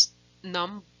 which is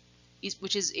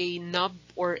a knob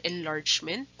or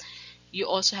enlargement. You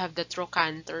also have the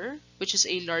trochanter, which is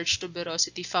a large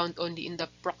tuberosity found only in the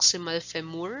proximal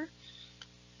femur.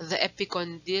 The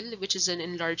epicondyle, which is an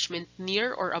enlargement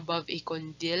near or above a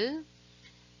condyle.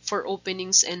 For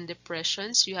openings and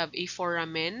depressions, you have a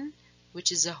foramen,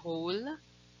 which is a hole,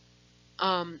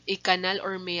 a canal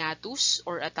or meatus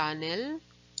or a tunnel,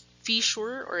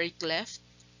 fissure or a cleft,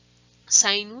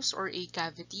 sinus or a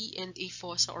cavity, and a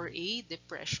fossa or a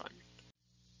depression.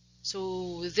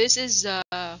 So this is the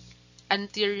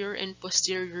anterior and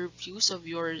posterior views of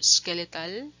your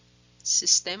skeletal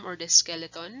system or the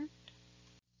skeleton.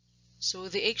 So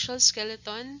the axial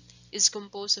skeleton is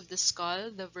composed of the skull,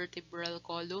 the vertebral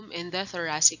column, and the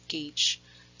thoracic cage.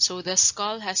 So the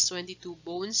skull has 22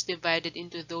 bones divided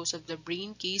into those of the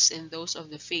brain case and those of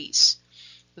the face.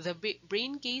 The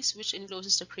brain case, which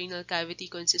encloses the cranial cavity,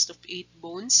 consists of 8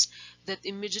 bones that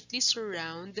immediately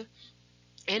surround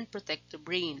and protect the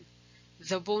brain.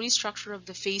 The bony structure of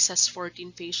the face has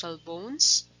 14 facial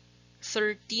bones.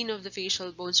 13 of the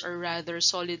facial bones are rather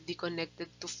solidly connected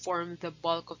to form the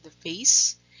bulk of the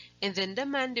face. And then the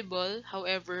mandible,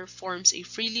 however, forms a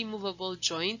freely movable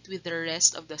joint with the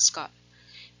rest of the skull.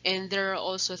 And there are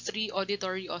also 3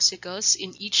 auditory ossicles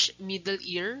in each middle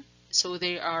ear, so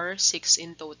there are 6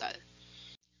 in total.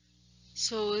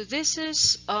 So this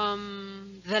is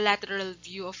the lateral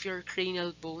view of your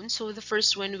cranial bone. So the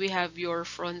first one, we have your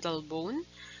frontal bone,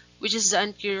 which is the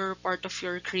anterior part of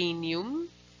your cranium.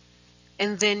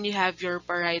 And then you have your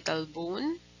parietal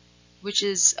bone, which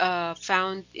is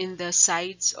found in the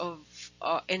sides of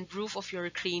and roof of your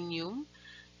cranium.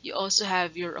 You also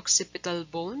have your occipital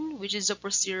bone, which is the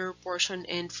posterior portion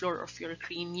and floor of your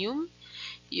cranium.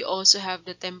 You also have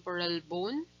the temporal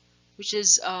bone, which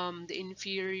is the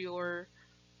inferior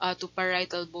to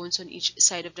parietal bones on each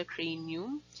side of the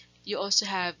cranium. You also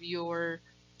have your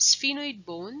sphenoid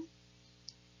bone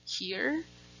here,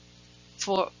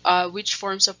 which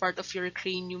forms a part of your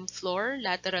cranium floor,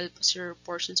 lateral posterior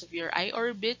portions of your eye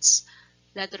orbits,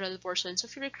 lateral portions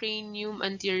of your cranium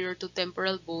anterior to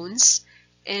temporal bones,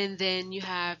 and then you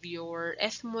have your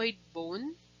ethmoid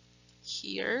bone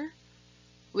here,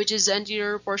 which is the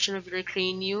anterior portion of your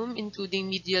cranium, including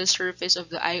medial surface of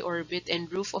the eye orbit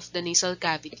and roof of the nasal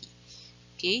cavity.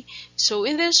 Okay, so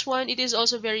in this one, it is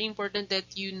also very important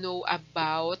that you know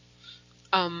about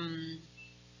um,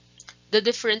 the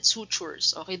different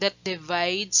sutures, okay, that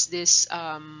divides this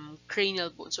cranial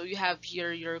bone. So you have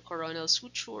here your coronal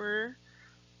suture,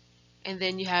 and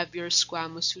then you have your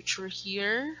squamous suture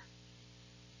here.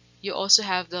 You also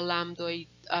have the lambdoid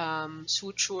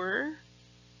suture.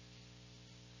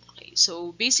 Okay,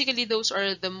 so basically those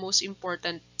are the most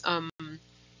important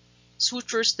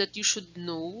sutures that you should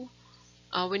know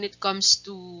when it comes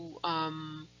to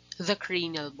the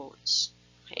cranial bones.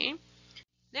 Okay.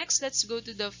 Next, let's go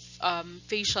to the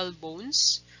facial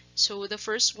bones. So the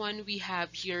first one, we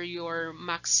have here your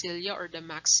maxilla or the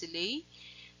maxillae,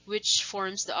 which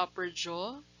forms the upper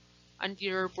jaw,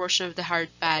 anterior portion of the hard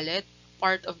palate,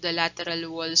 part of the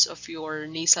lateral walls of your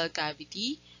nasal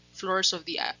cavity, floors of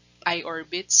the eye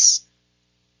orbits,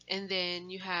 and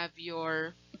then you have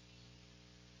your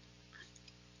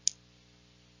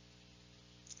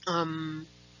um,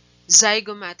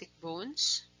 zygomatic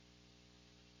bones.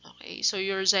 Okay, so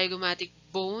your zygomatic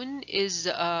bone is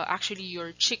actually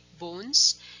your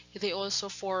cheekbones. They also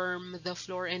form the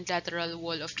floor and lateral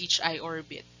wall of each eye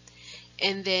orbit.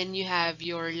 And then you have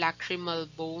your lacrimal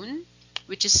bone,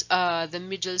 which is the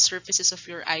middle surfaces of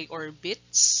your eye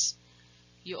orbits.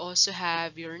 You also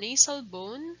have your nasal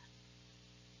bone.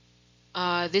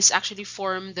 This actually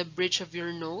form the bridge of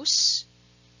your nose.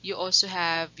 You also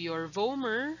have your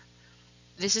vomer.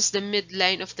 This is the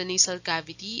midline of the nasal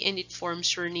cavity, and it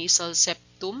forms your nasal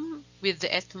septum with the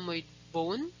ethmoid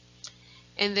bone.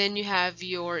 And then you have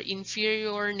your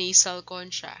inferior nasal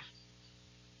concha,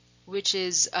 which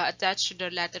is attached to the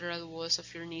lateral walls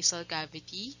of your nasal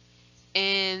cavity,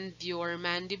 and your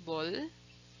mandible,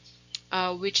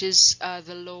 which is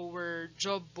the lower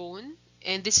jaw bone,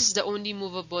 and this is the only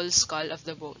movable skull of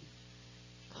the bone.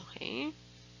 Okay.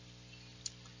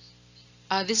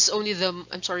 This is only the,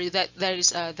 I'm sorry, that is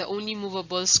the only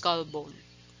movable skull bone.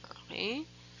 Okay.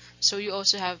 So you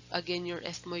also have again your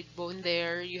ethmoid bone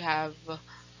there. You have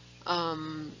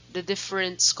the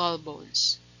different skull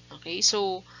bones. Okay,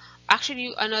 so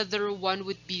Actually, another one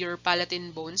would be your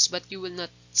palatine bones, but you will not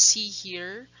see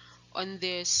here on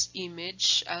this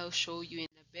image. I'll show you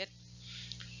in a bit.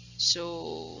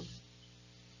 So,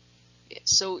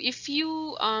 so if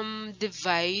you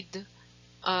divide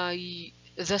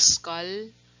the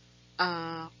skull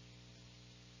uh,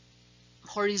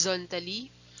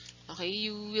 horizontally, okay,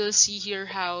 you will see here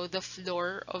how the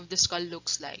floor of the skull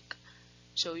looks like.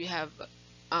 So you have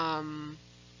um,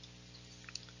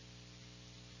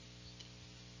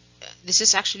 this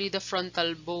is actually the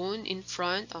frontal bone in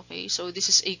front. Okay, so this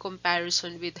is a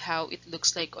comparison with how it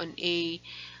looks like on a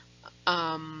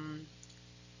um,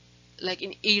 like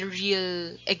in a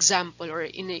real example or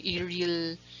in a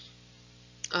real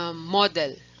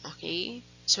model. Okay,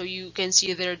 so you can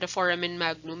see there the foramen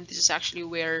magnum. This is actually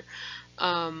where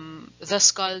the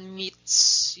skull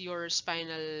meets your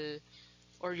spinal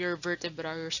or your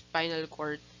vertebra, your spinal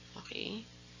cord. Okay,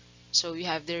 so you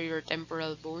have there your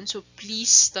temporal bone. So please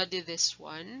study this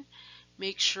one.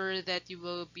 Make sure that you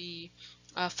will be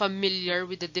familiar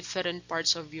with the different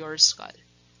parts of your skull.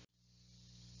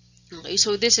 Okay,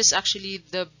 so this is actually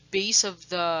the base of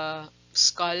the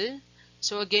skull.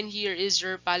 So again, here is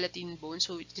your palatine bone.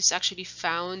 So it is actually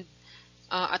found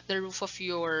at the roof of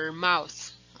your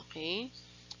mouth. Okay,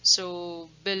 so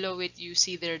below it you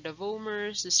see there the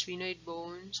vomers, the sphenoid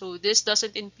bone. So this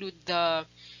doesn't include the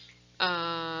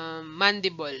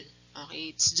mandible.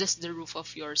 Okay, it's just the roof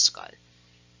of your skull.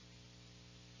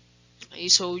 Okay,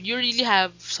 so you really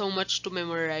have so much to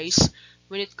memorize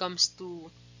when it comes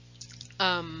to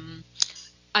um,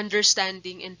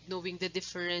 understanding and knowing the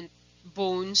different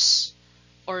bones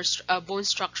or bone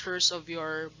structures of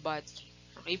your body.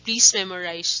 Okay, please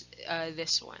memorize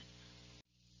this one.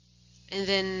 And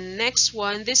then next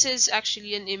one, this is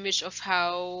actually an image of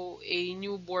how a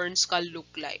newborn skull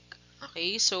look like.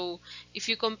 Okay, so if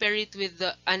you compare it with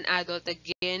an adult,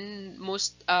 again,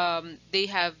 most they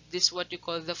have this what you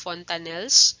call the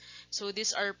fontanelles. So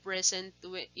these are present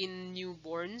in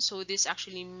newborn. So this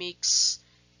actually makes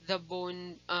the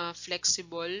bone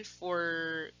flexible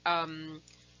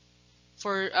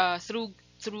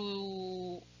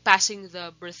through passing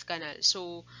the birth canal.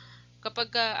 So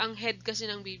kapag ang head kasi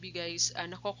ng baby guys,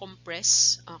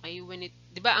 nako-compress, okay, when it,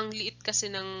 'di ba ang liit kasi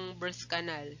ng birth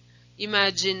canal.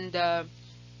 Imagine the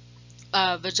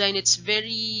vagina, it's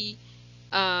very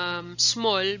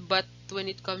small, but when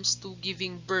it comes to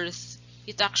giving birth,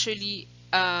 it actually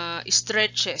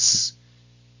stretches.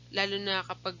 Lalo na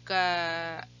kapag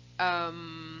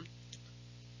um,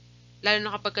 lalo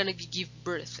na kapag nag-give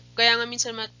birth. Kaya nga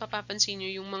minsan mapapansin nyo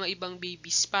yung mga ibang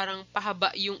babies, parang pahaba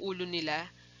yung ulo nila.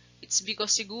 It's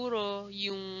because siguro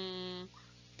yung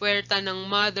puwerta ng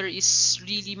mother is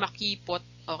really makipot.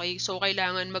 Okay? So,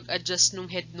 kailangan mag-adjust nung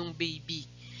head nung baby.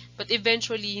 But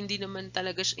eventually, hindi naman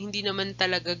talaga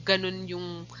ganun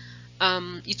yung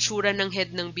itsura ng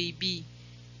head ng baby.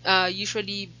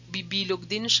 Usually, bibilog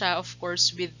din siya, of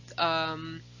course, with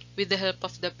the help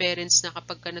of the parents na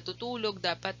kapag ka natutulog,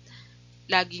 dapat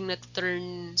laging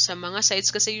na-turn sa mga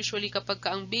sides. Kasi usually, kapag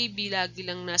ka ang baby, lagi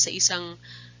lang nasa isang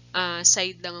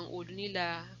side lang ang ulo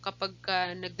nila. Kapag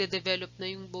nagde-develop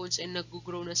na yung bones and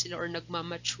nag-grow na sila or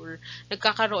nagmamature,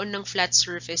 nagkakaroon ng flat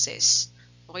surfaces.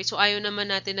 Okay, so ayaw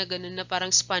naman natin na ganun na parang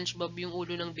SpongeBob yung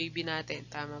ulo ng baby natin.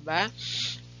 Tama ba?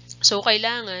 So,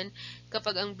 kailangan,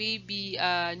 kapag ang baby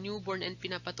newborn and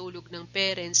pinapatulog ng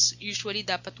parents, usually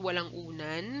dapat walang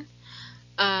unan.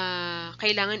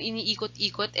 Kailangan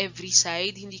iniikot-ikot every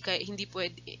side, hindi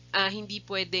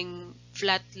pwedeng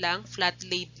flat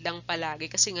laid lang palagi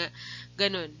kasi nga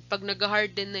ganun, pag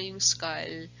nag-harden na yung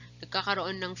skull,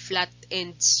 nagkakaroon ng flat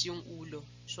ends yung ulo.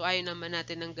 So ayaw naman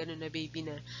natin ng ganun na baby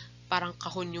na parang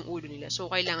kahon yung ulo nila. So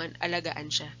kailangan alagaan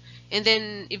siya. And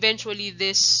then eventually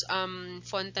this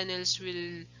fontanelles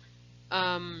will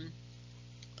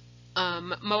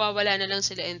mawawala na lang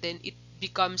sila, and then it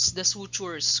becomes the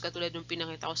sutures, katulad ng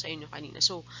pinakita ko sa inyo kanina.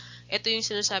 So, ito yung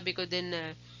sinasabi ko din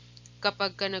na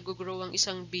kapag ka nag-grow ang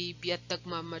isang baby at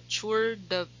nagmamature,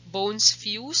 the bones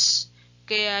fuse,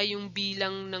 kaya yung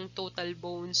bilang ng total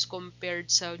bones compared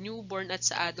sa newborn at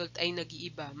sa adult ay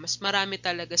nag-iiba. Mas marami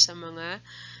talaga sa mga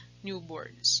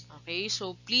newborns. Okay?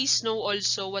 So, please know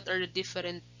also what are the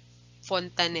different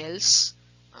fontanelles.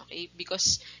 Okay?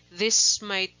 Because this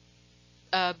might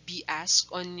be asked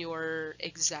on your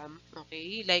exam,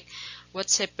 okay? Like,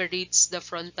 what separates the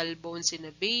frontal bones in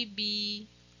a baby,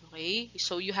 okay?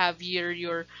 So, you have here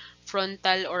your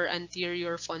frontal or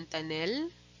anterior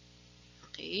fontanelle,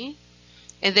 okay?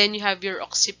 And then, you have your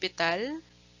occipital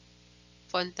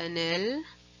fontanelle.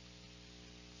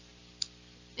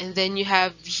 And then, you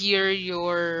have here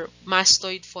your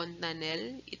mastoid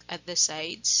fontanelle at the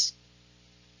sides.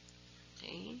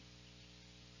 Okay.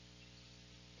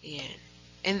 Ayan.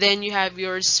 And then you have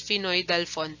your sphenoidal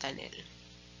fontanelle.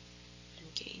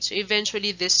 Okay. So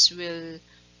eventually this will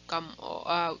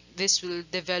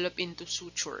develop into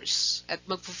sutures at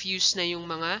magfufuse na yung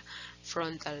mga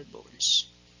frontal bones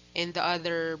and the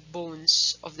other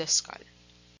bones of the skull.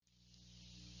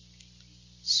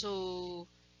 So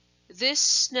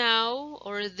this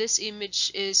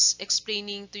image is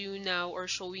explaining to you now or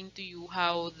showing to you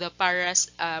how the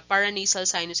paranasal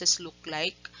sinuses look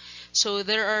like. So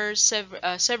there are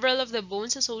several of the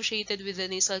bones associated with the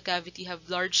nasal cavity have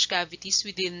large cavities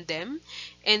within them,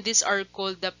 and these are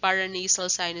called the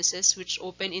paranasal sinuses, which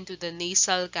open into the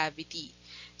nasal cavity.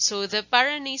 So the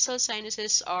paranasal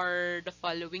sinuses are the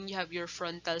following. You have your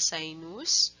frontal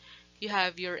sinus, you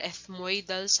have your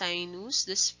ethmoidal sinus,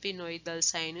 the sphenoidal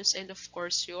sinus, and of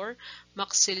course your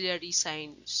maxillary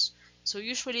sinus. So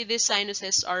usually these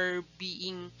sinuses are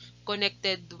being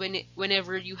connected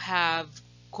whenever you have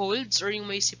colds or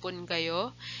yung may sipon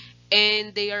kayo.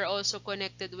 And they are also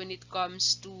connected when it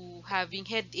comes to having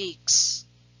headaches.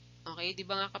 Okay? Di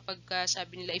ba nga kapag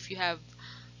sabi nila if you have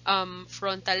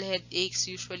frontal headaches,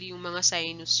 usually yung mga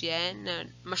sinus yan na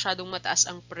masyadong mataas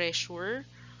ang pressure.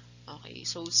 Okay,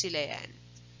 so sila yan.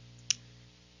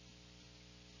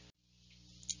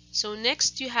 So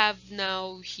next you have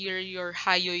now here your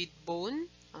hyoid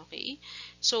bone. Okay,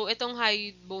 so itong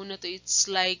hyoid bone na to, it's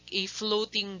like a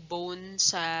floating bone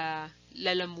sa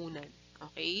lalamunan.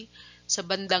 Okay, sa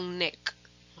bandang neck.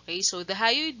 Okay, so the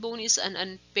hyoid bone is an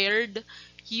unpaired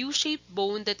U-shaped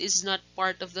bone that is not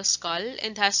part of the skull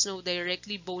and has no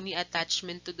directly bony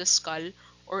attachment to the skull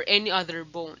or any other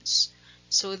bones.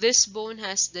 So this bone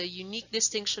has the unique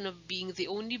distinction of being the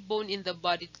only bone in the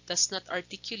body that does not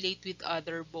articulate with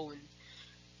other bone.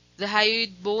 The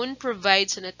hyoid bone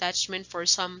provides an attachment for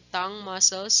some tongue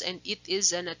muscles, and it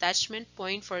is an attachment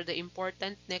point for the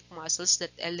important neck muscles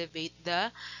that elevate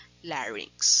the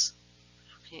larynx.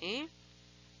 Okay.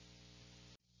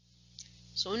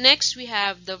 So next we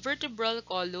have the vertebral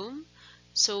column.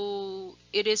 So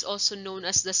it is also known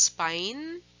as the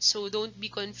spine. So don't be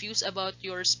confused about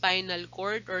your spinal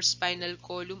cord or spinal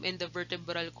column and the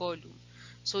vertebral column.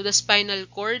 So the spinal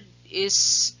cord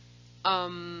is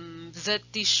the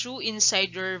tissue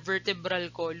inside your vertebral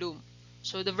column.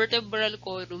 So the vertebral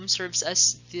column serves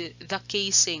as the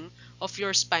casing of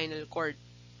your spinal cord.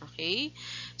 Okay,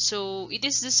 so it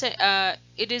is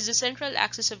the central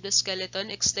axis of the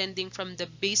skeleton extending from the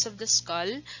base of the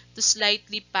skull to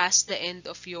slightly past the end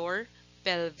of your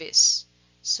pelvis.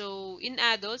 So in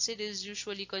adults, it is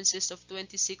usually consists of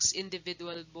 26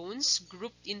 individual bones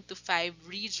grouped into 5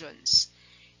 regions.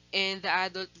 And the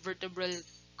adult vertebral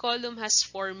column has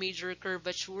 4 major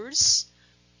curvatures.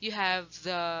 You have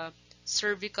the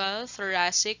cervical,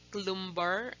 thoracic,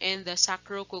 lumbar, and the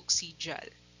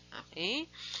sacrococcygeal. Okay,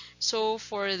 so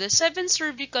for the 7th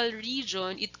cervical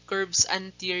region, it curves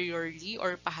anteriorly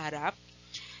or paharap.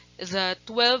 The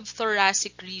 12th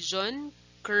thoracic region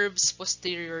curves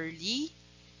posteriorly.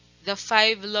 The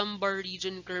 5 lumbar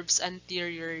region curves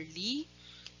anteriorly.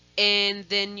 And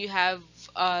then you have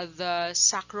the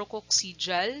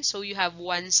sacrococcygeal. So you have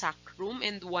one sacrum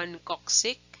and one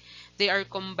coccyx. They are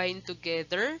combined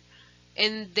together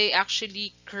and they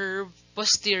actually curve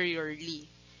posteriorly.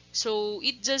 So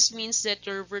it just means that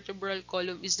your vertebral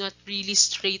column is not really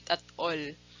straight at all.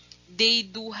 They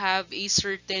do have a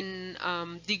certain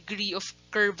degree of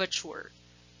curvature.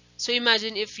 So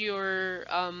imagine if your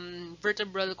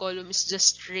vertebral column is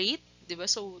just straight, diba?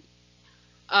 So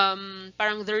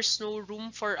parang there's no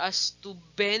room for us to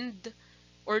bend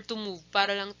or to move.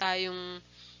 Para lang tayong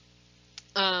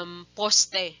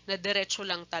poste na diretso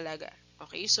lang talaga.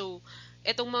 Okay, so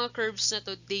etong mga curves na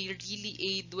to, they really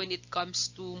aid when it comes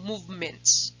to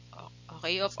movements,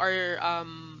 okay, of our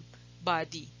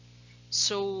body.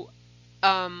 So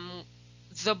the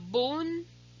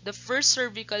first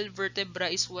cervical vertebra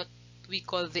is what we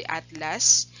call the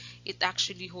atlas. It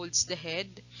actually holds the head,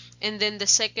 and then the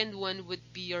second one would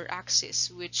be your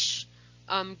axis, which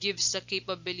gives the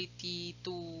capability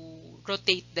to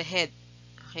rotate the head.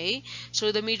 Okay,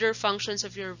 so the major functions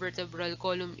of your vertebral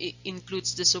column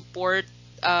includes the support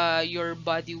your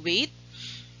body weight.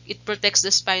 It protects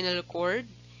the spinal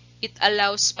cord. It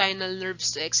allows spinal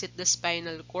nerves to exit the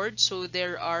spinal cord. So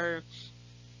there are,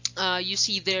 you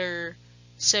see there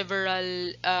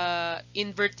several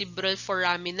invertebral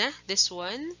foramina. This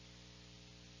one.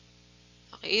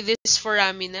 Okay, this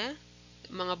foramina,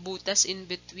 mga butas in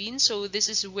between. So this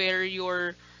is where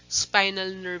your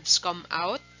spinal nerves come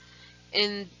out.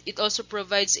 And it also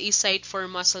provides a site for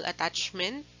muscle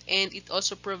attachment, and it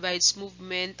also provides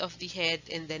movement of the head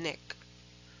and the neck.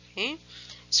 Okay,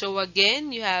 So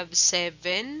again, you have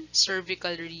 7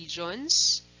 cervical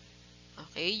regions.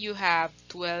 Okay, you have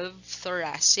 12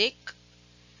 thoracic.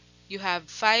 You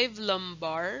have 5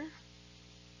 lumbar.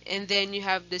 And then you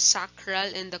have the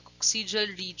sacral and the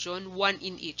coccygeal region, 1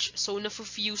 in each. So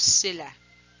na-fuse sila.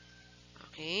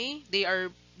 Okay? They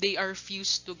are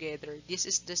fused together. This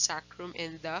is the sacrum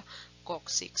and the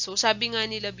coccyx. So sabi nga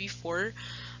nila before,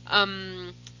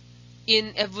 in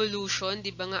evolution,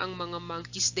 'di ba nga ang mga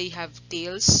monkeys they have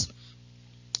tails.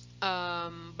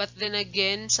 But then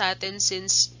again, sa atin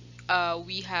since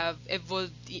we have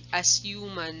evolved as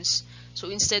humans,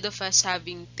 so instead of us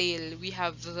having tail, we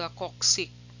have the coccyx.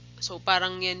 So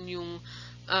parang yan yung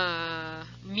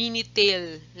mini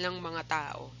tail ng mga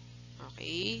tao.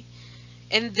 Okay?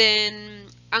 And then,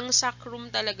 ang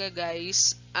sacrum talaga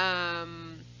guys,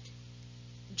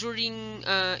 during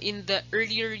in the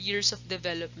earlier years of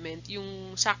development,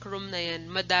 yung sacrum na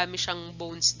yan, madami siyang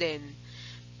bones din.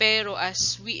 Pero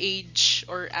as we age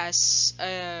or as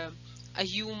a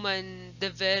human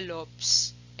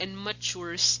develops and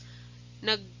matures,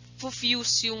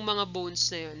 nag-fuse yung mga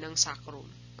bones na yun ng sacrum.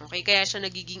 Okay? Kaya siya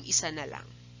nagiging isa na lang.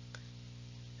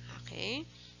 Okay?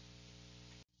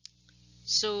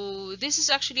 So, this is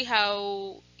actually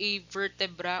how a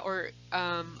vertebra or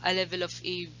a level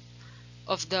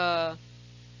of the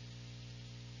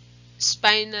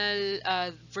spinal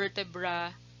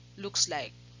vertebra looks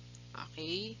like.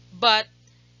 Okay? But,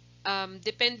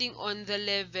 depending on the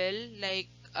level, like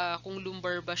kung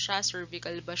lumbar ba siya,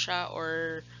 cervical ba siya,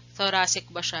 or thoracic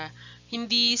ba siya,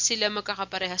 hindi sila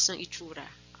magkakaparehas ng itsura.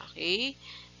 Okay?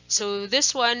 So,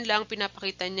 this one lang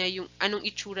pinapakita niya yung anong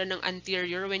itsura ng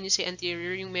anterior. When you say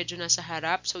anterior, yung medyo nasa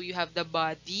harap. So, you have the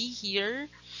body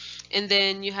here. And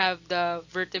then, you have the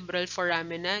vertebral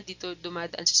foramina. Dito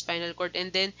dumadaan sa spinal cord.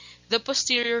 And then, the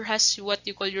posterior has what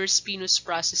you call your spinous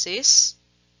processes.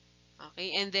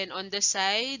 Okay, and then on the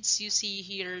sides, you see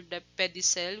here the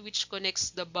pedicel, which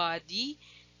connects the body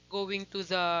going to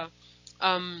the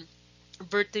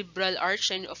vertebral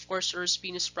arch and of course your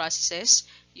spinous processes.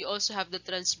 You also have the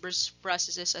transverse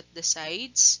processes at the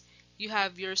sides. You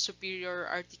have your superior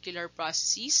articular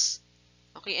processes.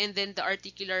 Okay, and then the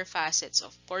articular facets.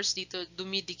 Of course, dito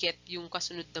dumidikit yung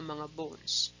kasunod na mga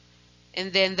bones.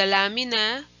 And then the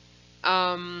lamina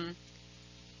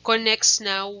connects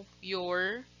now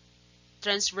your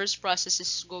transverse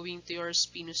processes going to your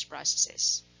spinous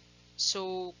processes.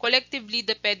 So, collectively,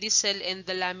 the pedicel and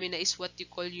the lamina is what you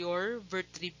call your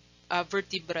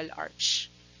vertebral arch.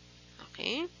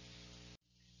 Okay?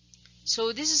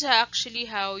 So, this is actually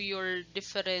how your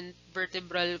different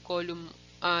vertebral column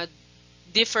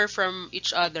differ from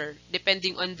each other,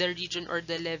 depending on the region or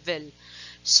the level.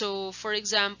 So, for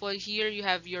example, here you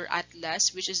have your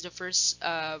atlas, which is the first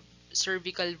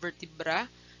cervical vertebra.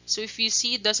 So if you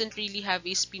see, it doesn't really have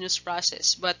a spinous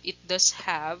process, but it does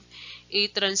have a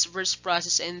transverse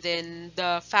process, and then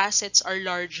the facets are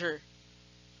larger.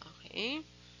 Okay,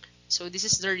 so this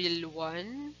is the real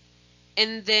one.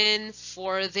 And then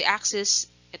for the axis,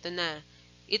 ito na,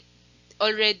 it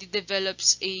already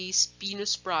develops a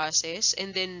spinous process,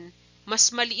 and then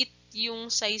mas maliit yung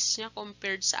size niya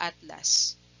compared sa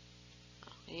atlas.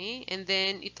 Okay, and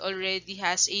then it already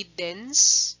has a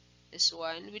dens, this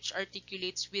one, which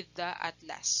articulates with the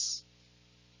atlas.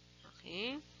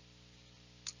 Okay,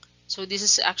 so this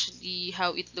is actually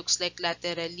how it looks like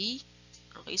laterally.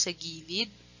 Okay, sa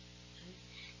gilid.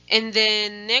 And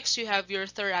then next you have your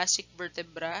thoracic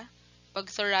vertebra. Pag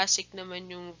thoracic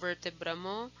naman yung vertebra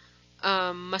mo,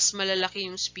 mas malalaki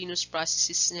yung spinous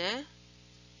processes niya.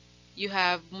 You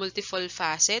have multiple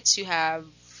facets. You have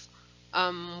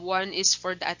one is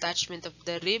for the attachment of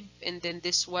the rib, and then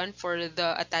this one for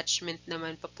the attachment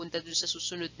naman papunta dun sa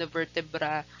susunod na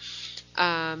vertebra,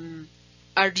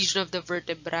 a region of the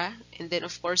vertebra. And then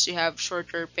of course you have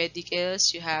shorter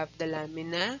pedicles, you have the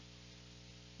lamina,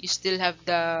 you still have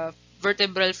the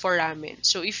vertebral foramen.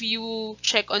 So if you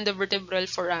check on the vertebral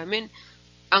foramen,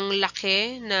 ang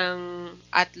laki ng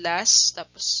atlas,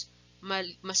 tapos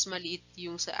mas maliit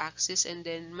yung sa axis, and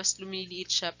then mas lumiliit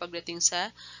siya pagdating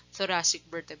sa thoracic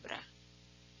vertebra.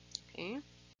 Okay?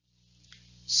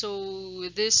 So,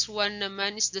 this one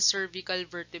naman is the cervical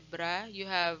vertebra. You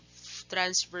have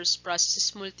transverse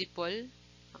processes multiple.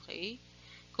 Okay?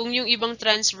 Kung yung ibang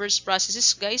transverse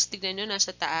processes, guys, tignan nyo,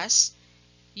 nasa taas.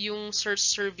 Yung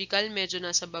cervical, medyo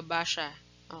nasa baba siya.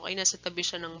 Okay? Nasa tabi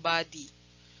siya ng body.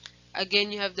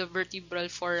 Again, you have the vertebral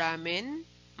foramen.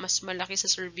 Mas malaki sa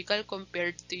cervical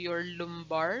compared to your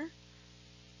lumbar.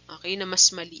 Okay, na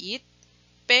mas maliit.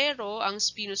 Pero, ang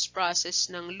spinous process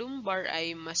ng lumbar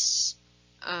ay mas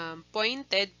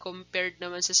pointed compared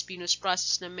naman sa spinous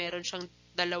process na meron siyang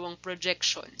dalawang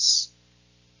projections.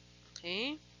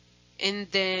 Okay? And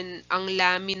then, ang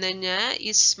lamina niya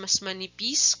is mas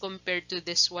manipis compared to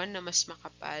this one na mas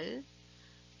makapal.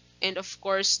 And of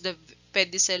course, the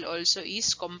pedicel also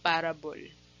is comparable.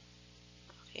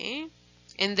 Okay?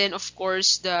 And then, of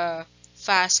course, the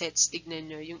facets, tignan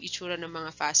nyo, yung itsura ng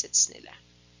mga facets nila.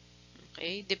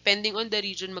 Okay? Depending on the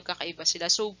region, magkakaiba sila.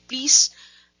 So, please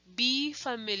be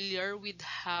familiar with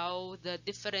how the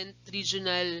different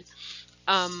regional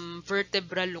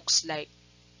vertebra looks like.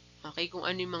 Okay? Kung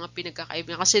ano yung mga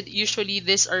pinagkakaiba. Kasi usually,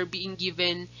 these are being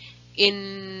given in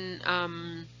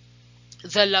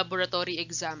the laboratory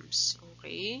exams.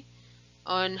 Okay?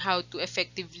 On how to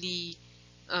effectively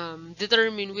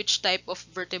determine which type of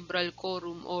vertebral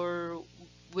column or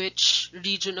which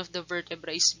region of the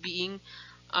vertebra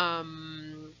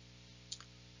um,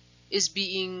 is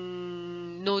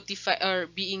being notified or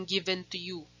being given to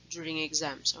you during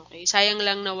exams. Okay, sayang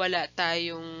lang na wala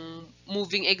tayong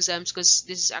moving exams because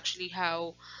this is actually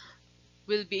how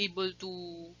we'll be able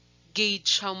to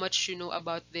gauge how much you know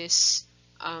about this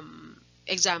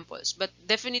examples. But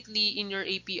definitely in your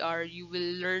APR, you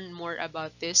will learn more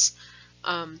about this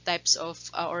types of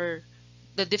or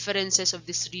the differences of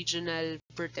this regional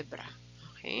vertebra.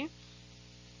 Okay.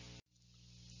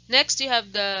 Next, you have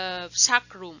the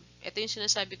sacrum. Ito yung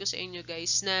sinasabi ko sa inyo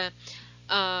guys na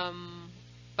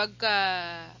pagka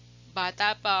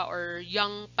bata pa or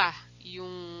young pa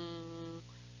yung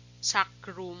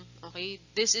sacrum, okay,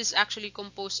 this is actually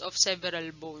composed of several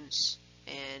bones.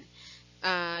 And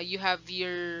you have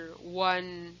your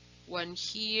one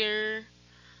here.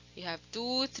 You have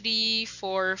 2, 3,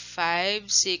 4, 5,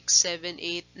 6, 7,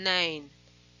 8, 9,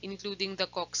 including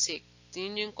the coccyx.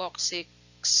 Yun yung coccyx.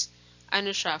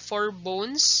 Ano siya? 4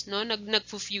 bones, no?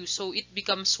 Nag-fuse. So, it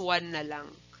becomes 1 na lang.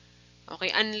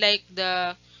 Okay? Unlike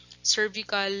the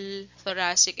cervical,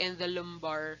 thoracic, and the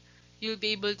lumbar, you'll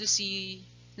be able to see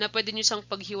na pwede nyo sang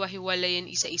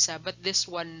paghiwa-hiwalayan isa-isa. But this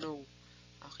one, no.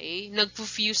 Okay?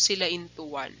 Nag-fuse sila into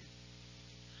 1.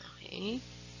 Okay?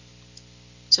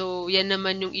 So, yan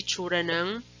naman yung itsura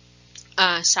ng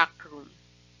sacrum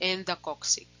and the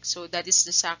coccyx. So, that is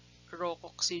the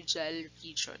sacrococcygeal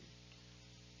region.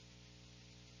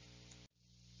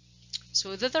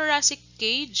 So, the thoracic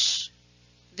cage,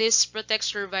 this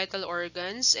protects your vital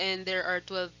organs, and there are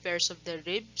 12 pairs of the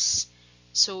ribs.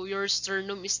 So, your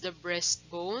sternum is the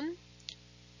breastbone.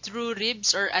 True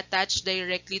ribs are attached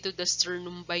directly to the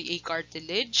sternum by a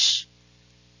cartilage.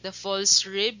 The false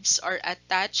ribs are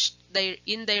attached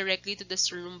indirectly to the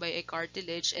sternum by a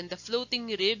cartilage, and the floating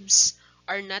ribs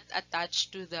are not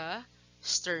attached to the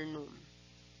sternum.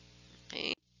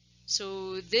 Okay,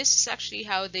 so this is actually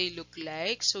how they look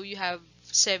like. So you have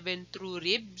 7 true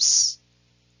ribs.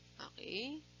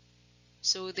 Okay,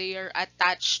 so they are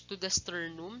attached to the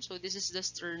sternum. So this is the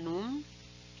sternum.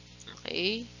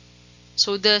 Okay,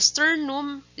 so the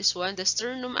sternum, this one, the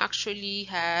sternum actually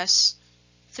has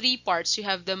 3 parts. You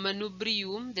have the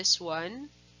manubrium, this one.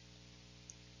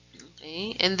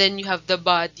 Okay, and then you have the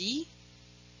body,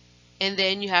 and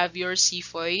then you have your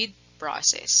xiphoid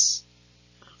process.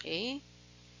 Okay,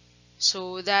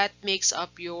 so that makes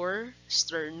up your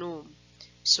sternum.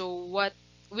 So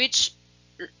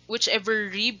whichever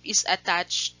rib is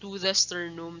attached to the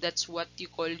sternum, that's what you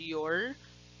call your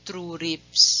true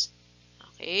ribs.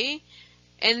 Okay,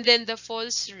 and then the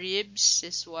false ribs,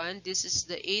 this one, this is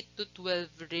the 8 to 12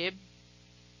 rib.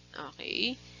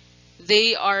 Okay,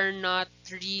 they are not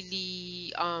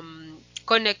really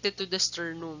connected to the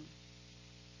sternum.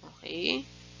 Okay,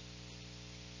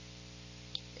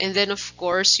 and then of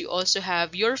course you also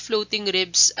have your floating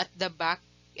ribs at the back.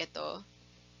 Ito.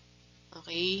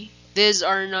 Okay, these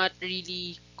are not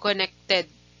really connected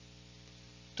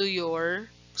to your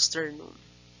sternum.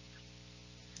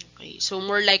 Okay, so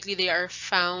more likely they are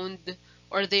found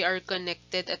or they are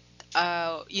connected at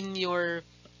in your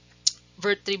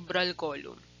vertebral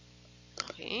column.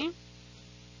 Okay.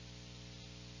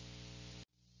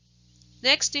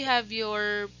 Next, you have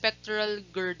your pectoral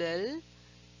girdle.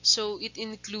 So it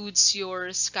includes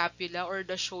your scapula or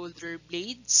the shoulder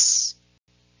blades.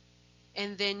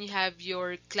 And then you have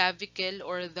your clavicle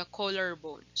or the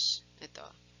collarbones. Ito.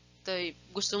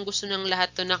 Gustong-gusto ng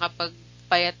lahat to na kapag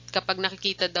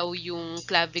nakikita daw yung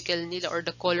clavicle nila or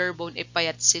the collarbone,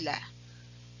 payat sila.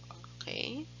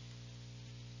 Okay.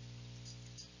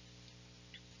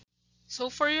 So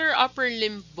for your upper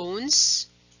limb bones,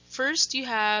 first you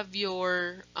have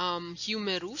your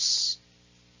humerus,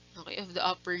 okay, of the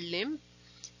upper limb.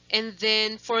 And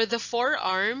then for the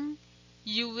forearm,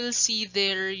 you will see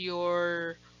there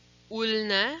your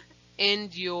ulna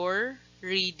and your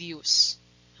radius.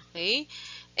 Okay?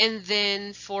 And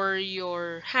then for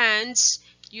your hands,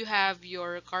 you have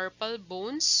your carpal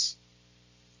bones,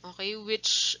 okay,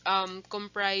 which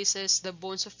comprises the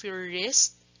bones of your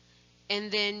wrist.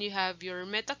 And then you have your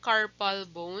metacarpal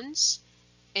bones,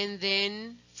 and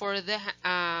then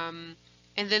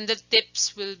and then the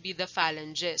tips will be the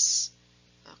phalanges.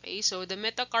 Okay, so the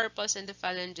metacarpals and the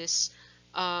phalanges,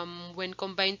 when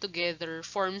combined together,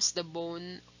 forms the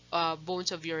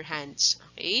bones of your hands.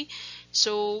 Okay,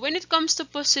 so when it comes to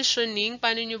positioning,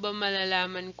 paano nyo ba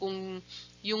malalaman kung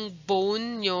yung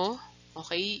bone nyo,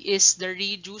 okay, is the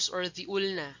radius or the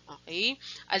ulna? Okay,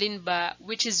 alin ba,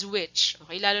 which is which?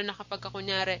 Okay, lalo na kapag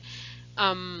kunyari,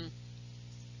 um,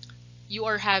 you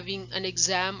are having an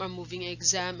exam or moving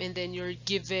exam, and then you're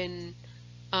given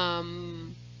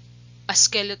um, a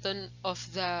skeleton of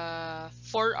the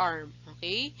forearm,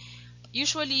 okay?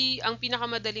 Usually, ang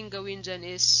pinakamadaling gawin dyan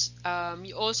is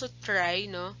you also try,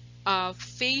 no,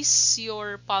 face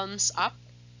your palms up,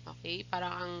 okay?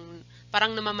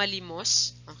 Parang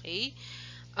namamalimos, okay?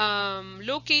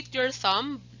 Locate your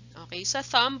thumb, okay? Sa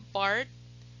thumb part,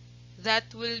 that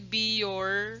will be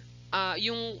your,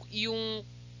 yung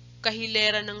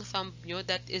kahilera ng thumb nyo,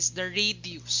 that is the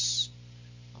radius,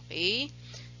 okay?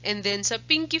 And then sa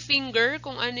pinky finger,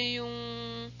 kung ano yung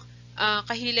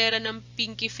kahilera ng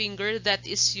pinky finger, that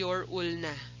is your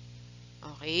ulna.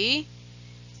 Okay?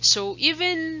 So,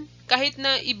 even kahit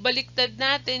na ibaliktad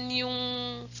natin yung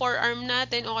forearm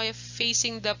natin o kaya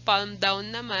facing the palm down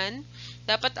naman,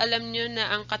 dapat alam nyo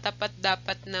na ang katapat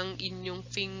dapat ng inyong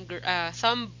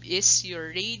thumb is your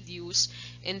radius,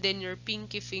 and then your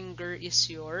pinky finger is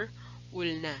your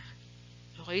ulna.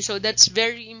 Okay, so that's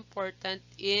very important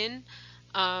in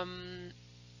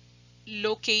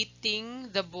locating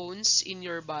the bones in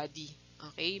your body.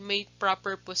 Okay, may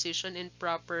proper position and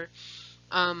proper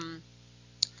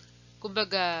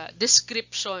kumbaga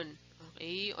description,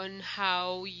 okay, on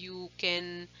how you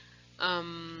can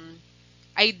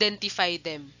identify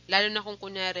them. Lalo na kung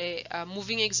kunyari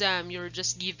moving exam, you're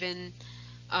just given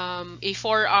a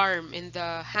forearm in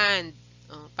the hand.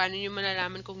 Paano nyo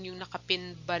malalaman kung yung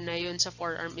nakapin ba na yun sa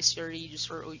forearm is your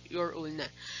radius or your ulna?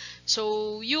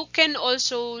 So, you can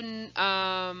also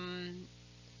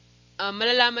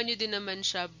malalaman nyo din naman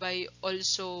siya by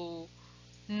also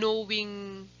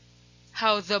knowing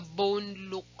how the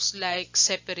bone looks like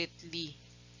separately.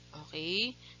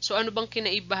 Okay? So, ano bang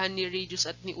kinaibahan ni radius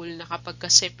at ni ulna kapag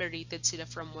separated sila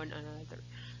from one another?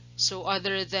 So,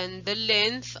 other than the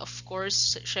length, of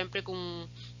course, syempre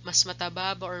kung mas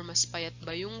mataba ba or mas payat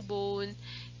ba yung bone,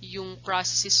 yung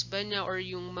processes ba niya or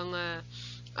yung mga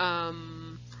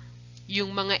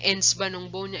ends ba ng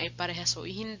bone niya ay parehas o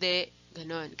hindi,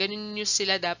 ganon. Ganon nyo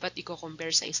sila dapat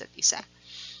i-compare sa isa't isa.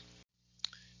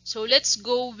 So, let's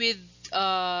go with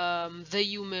the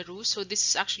humerus. So, this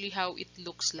is actually how it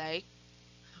looks like.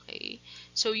 Okay.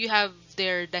 So, you have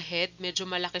there the head. Medyo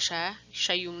malaki siya.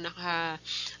 Siya yung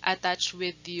naka-attach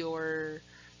with your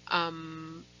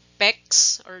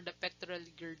pecs or the pectoral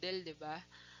girdle, diba?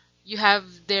 You have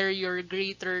there your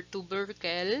greater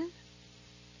tubercle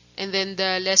and then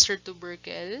the lesser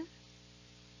tubercle.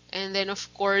 And then, of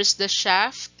course, the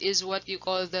shaft is what you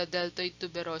call the deltoid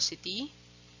tuberosity.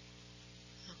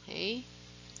 Okay.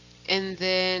 And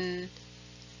then,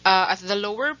 at the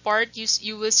lower part,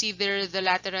 you will see there the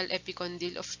lateral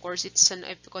epicondyle. Of course, it's an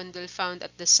epicondyle found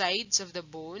at the sides of the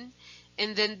bone.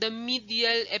 And then, the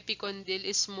medial epicondyle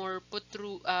is more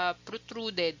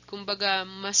protruded. Kumbaga,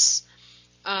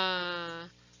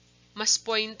 mas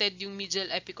pointed yung medial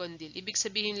epicondyle. Ibig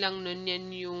sabihin lang nun,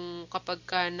 yan yung kapag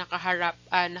ka nakaharap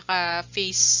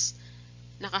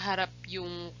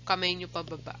yung kamay nyo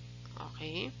pababa.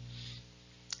 Okay?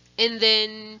 And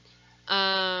then,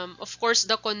 of course,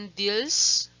 the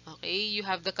condyles. Okay, you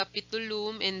have the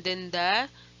capitulum and then the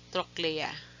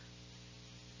trochlea.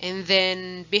 And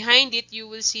then, behind it, you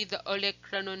will see the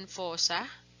olecranon fossa.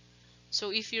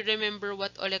 So, if you remember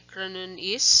what olecranon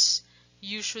is,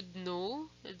 you should know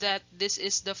that this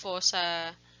is the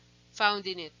fossa found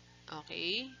in it.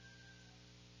 Okay?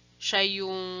 Siya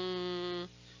yung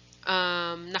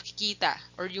nakikita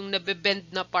or yung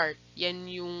nabebend na part. Yan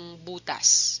yung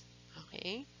butas.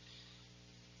 Okay?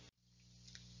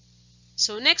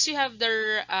 So, next you have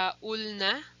the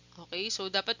ulna. Okay? So,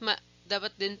 dapat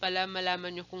din pala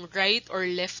malaman nyo kung right or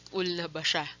left ulna ba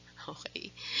siya. Okay?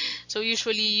 So,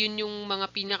 usually, yun yung mga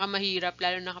pinakamahirap,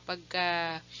 lalo na kapag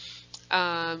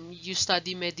you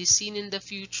study medicine in the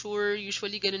future.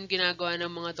 Usually, ganun ginagawa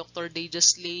ng mga doktor. They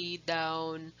just lay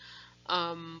down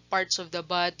parts of the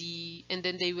body and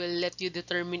then they will let you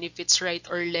determine if it's right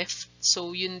or left.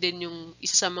 So, yun din yung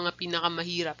isa sa mga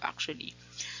pinakamahirap actually.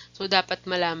 So, dapat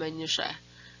malaman nyo siya.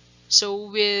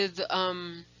 So with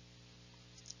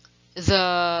the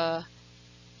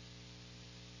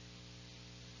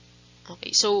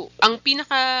okay, so ang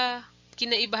pinaka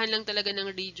kinaibahan lang talaga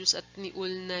ng radius at ni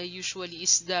ulna usually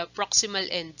is the proximal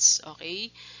ends,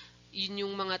 okay? Yun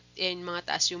yung mga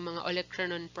taas yung mga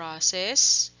olecranon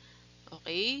process.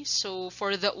 Okay? So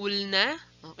for the ulna,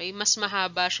 okay, mas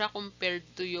mahaba siya compared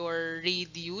to your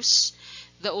radius.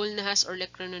 The ulna has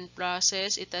olecranon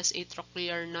process, it has a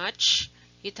trochlear notch,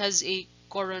 it has a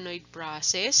coronoid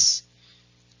process.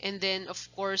 And then, of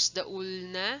course, the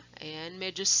ulna, ayan,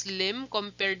 medyo slim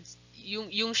compared,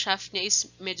 yung shaft niya is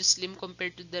medyo slim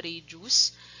compared to the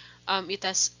radius. It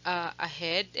has a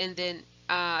head and then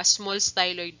a small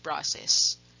styloid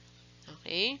process.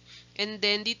 Okay? And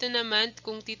then, dito naman,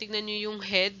 kung titignan nyo yung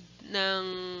head ng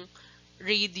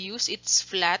radius, it's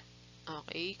flat.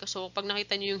 Okay? So, pag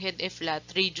nakita nyo yung head flat,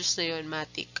 radius na yun,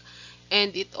 matic.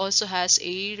 And it also has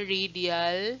a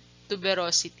radial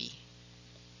tuberosity.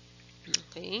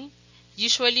 Okay?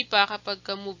 Usually pa kapag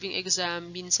ka moving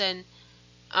exam, minsan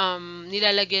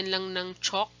nilalagyan lang ng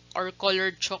chalk or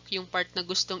colored chalk yung part na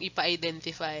gustong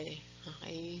ipa-identify.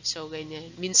 Okay? So,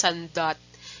 ganyan. Minsan dot.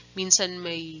 Minsan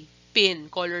may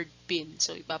pin, colored pin.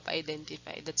 So,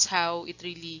 ipapa-identify. That's how it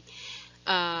really,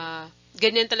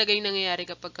 ganyan talaga yung nangyayari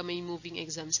kapag ka may moving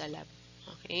exam sa lab.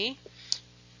 Okay?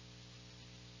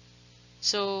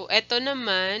 So, eto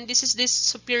naman, this is this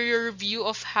superior view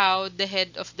of how the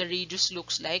head of the radius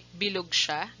looks like. Bilog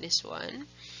siya, this one.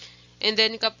 And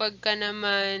then, kapag ka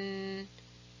naman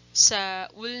sa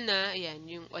ulna, ayan,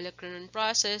 yung olecranon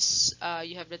process,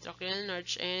 you have the trochlear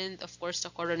notch, and of course, the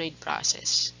coronoid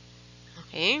process.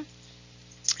 Okay?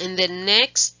 And then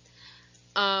next,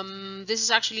 this is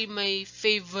actually my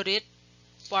favorite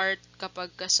part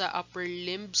kapag ka sa upper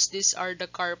limbs. These are the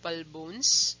carpal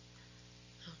bones.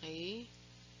 Okay?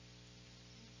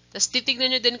 Tapos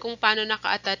titignan nyo din kung paano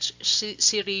naka-attach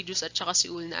si radius at saka si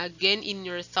ulna. Again, in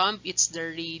your thumb, it's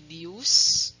the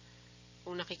radius.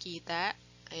 Kung nakikita.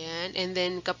 Ayan. And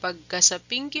then, kapag ka sa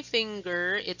pinky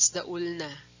finger, it's the ulna.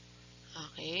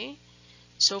 Okay?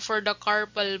 So, for the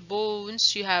carpal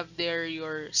bones, you have there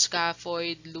your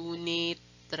scaphoid, lunate,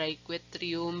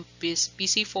 triquetrium,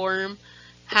 pisiform,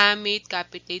 hamate,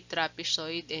 capitate,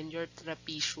 trapezoid, and your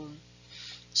trapezium.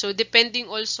 So,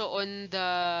 depending also on the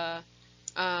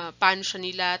paano siya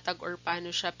nilatag or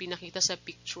paano siya pinakita sa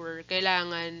picture,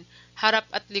 kailangan harap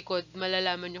at likod,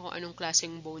 malalaman nyo kung anong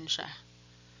klaseng bone siya.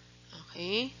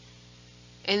 Okay?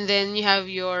 And then, you have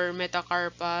your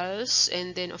metacarpals,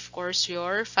 and then, of course,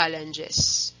 your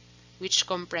phalanges, which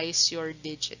comprise your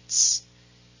digits.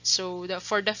 So,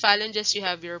 for the phalanges, you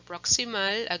have your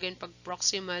proximal. Again, pag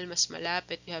proximal, mas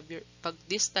malapit. You have your, pag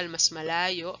distal, mas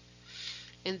malayo.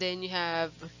 And then, you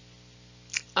have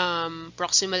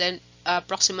proximal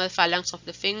phalanx of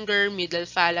the finger, middle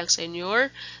phalanx, and your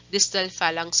distal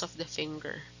phalanx of the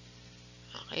finger.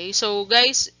 Okay, so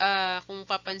guys, kung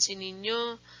papansin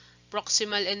niyo,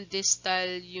 proximal and distal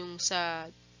yung sa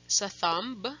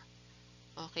thumb.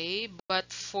 Okay, but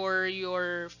for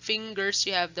your fingers,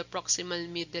 you have the proximal,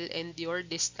 middle, and your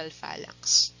distal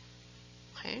phalanx.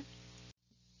 Okay.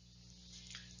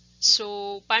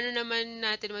 So, paano naman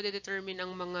natin ma-determine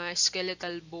ang mga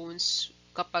skeletal bones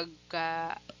kapag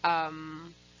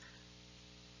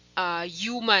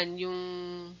human yung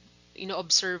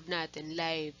ino-observe natin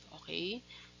live, okay?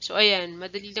 So, ayan,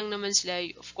 madali lang naman sila.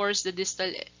 Of course, the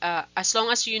distal, as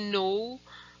long as you know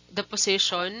the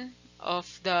position of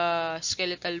the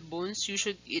skeletal bones,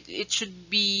 it should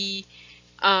be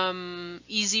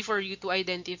easy for you to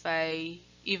identify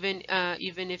even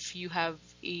if you have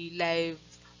a live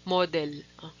model,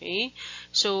 okay?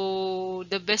 So,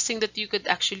 the best thing that you could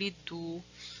actually do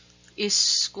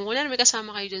is, kung wala may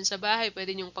kasama kayo dyan sa bahay,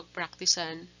 pwede nyong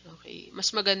pag-practicean. Okay? Mas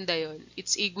maganda yon.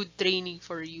 It's a good training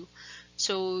for you.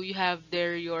 So, you have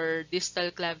there your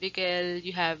distal clavicle,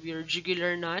 you have your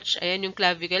jugular notch. Ayan yung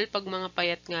clavicle. Pag mga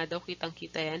payat nga daw,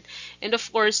 kitang-kita yan. And of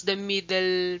course, the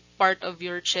middle part of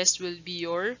your chest will be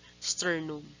your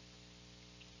sternum.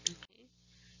 Okay?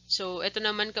 So, ito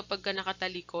naman kapag ka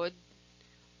nakatalikod,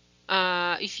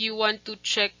 if you want to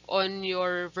check on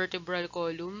your vertebral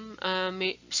column,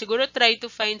 siguro try to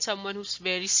find someone who's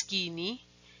very skinny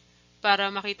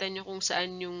para makita nyo kung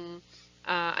saan yung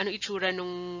ano itsura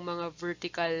ng mga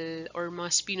vertical or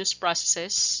mga spinous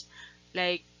processes.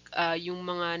 Like, yung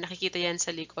mga nakikita yan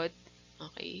sa likod.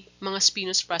 Okay? Mga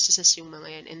spinous processes yung mga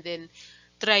yan. And then,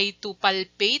 try to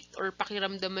palpate or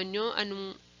pakiramdaman nyo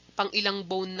anong pang ilang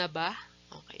bone na ba.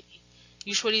 Okay.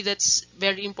 Usually, that's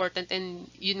very important and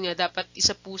yun nga, dapat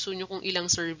isa puso nyo kung ilang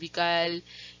cervical,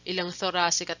 ilang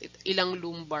thoracic, at ilang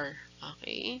lumbar.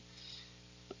 Okay?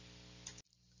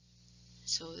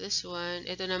 So this one,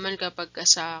 ito naman kapag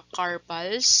sa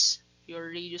carpals,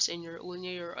 your radius and your ulna,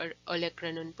 your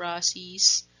olecranon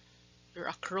process,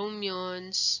 your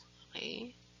acromions,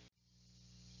 okay?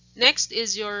 Next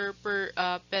is your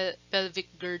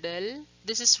pelvic girdle.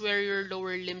 This is where your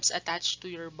lower limbs attach to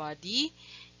your body.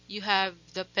 You have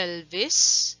the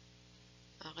pelvis,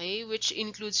 okay, which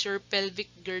includes your pelvic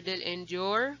girdle and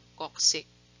your coccyx.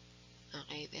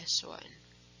 Okay, this one.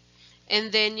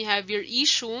 And then you have your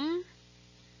ischium.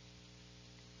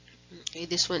 Okay,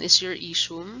 this one is your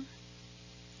ischium.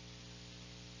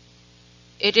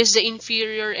 It is the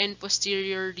inferior and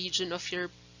posterior region of your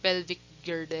pelvic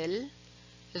girdle.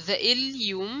 The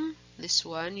ilium, this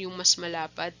one, yung mas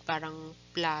malapad, parang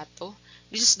plato.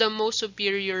 This is the most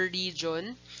superior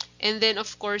region. And then,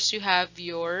 of course, you have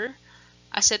your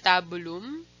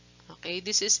acetabulum. Okay,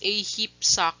 this is a hip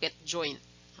socket joint.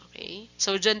 Okay,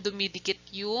 so dyan dumidikit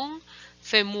yung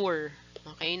femur,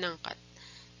 okay, ng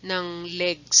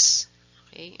legs.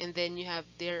 Okay, and then you have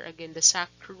there again the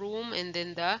sacrum and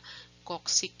then the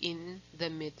coccyx in the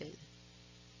middle.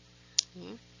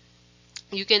 Okay.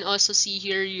 You can also see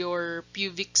here your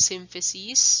pubic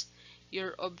symphysis,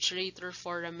 your obturator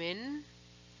foramen,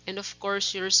 and of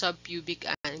course your subpubic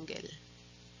angle.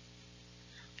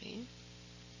 Okay.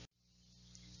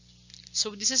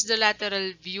 So this is the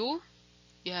lateral view.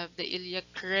 You have the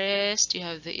iliac crest, you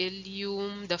have the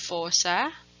ilium, the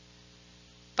fossa.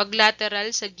 Pag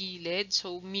lateral sa gilid,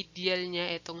 so medial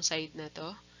niya itong side na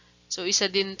to. So isa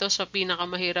din to sa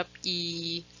pinakamahirap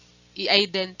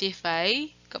i-identify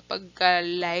kapag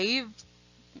live,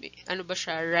 ano ba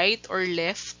siya, right or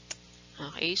left.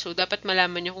 Okay, so dapat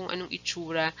malaman niyo kung anong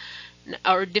itsura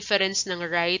or difference ng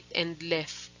right and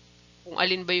left. Kung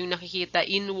alin ba yung nakikita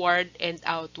inward and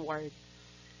outward.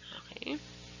 Okay.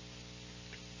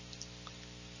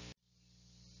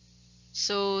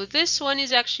 So this one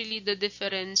is actually the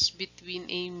difference between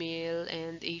a male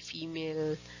and a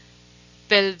female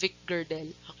pelvic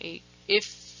girdle. Okay. If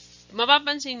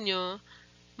mapapansin nyo,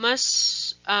 mas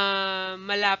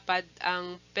malapad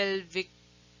ang pelvic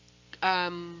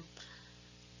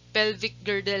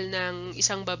girdle ng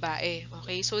isang babae.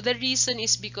 Okay? So the reason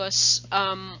is because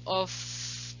of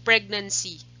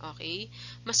pregnancy. Okay?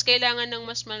 Mas kailangan ng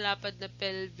mas malapad na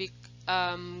pelvic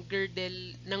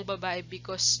girdle ng babae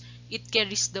because it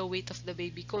carries the weight of the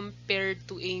baby compared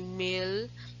to a male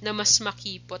na mas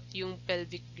makipot yung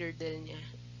pelvic girdle niya.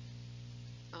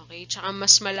 Okay? Tsaka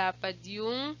mas malapad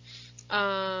yung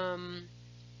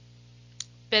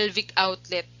pelvic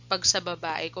outlet pag sa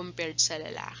babae compared sa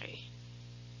lalaki.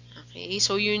 Okay?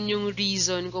 So, yun yung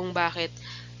reason kung bakit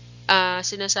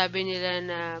sinasabi nila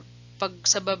na pag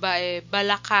sa babae,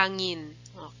 balakangin.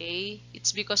 Okay?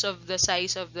 It's because of the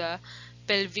size of the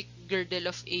pelvic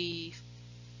girdle of a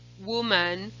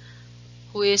woman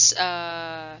who is,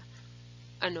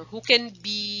 who can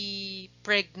be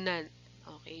pregnant.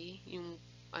 Okay? Yung,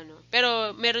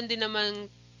 pero meron din namang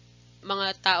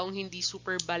mga taong hindi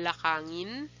super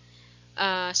balakangin.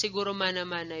 Siguro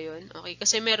mana-mana yun. Okay?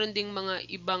 Kasi meron ding mga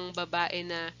ibang babae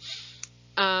na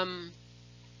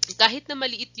kahit na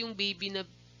maliit yung baby na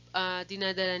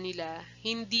dinadala nila,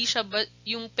 hindi siya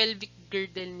yung pelvic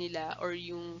girdle nila or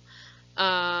yung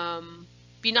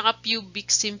pinaka-pubic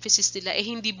symphysis nila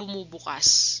hindi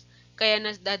bumubukas. Kaya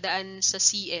nadadaan sa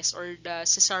CS or the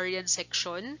cesarean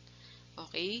section.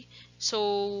 Okay? So,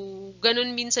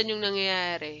 ganun minsan yung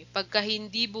nangyayari. Pagka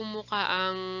hindi bumuka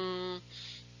ang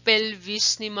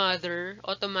pelvis ni mother,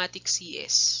 automatic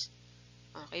CS.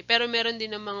 Okay? Pero meron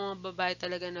din ng mga babae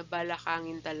talaga na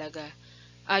balakangin talaga.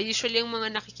 Usually, ang mga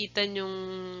nakikita nyong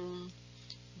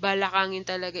balakangin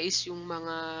talaga is yung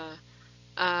mga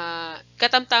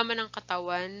katamtaman ng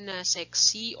katawan na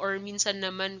sexy or minsan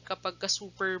naman kapag ka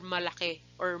super malaki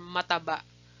or mataba.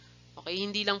 Okay,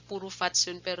 hindi lang puro fats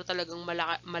yun pero talagang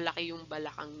malaki yung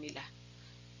balakang nila.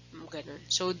 Ganun.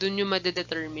 So, dun yung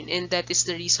madedetermine and that is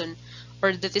the reason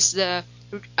or that is the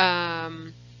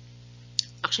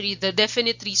actually the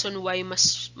definite reason why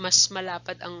mas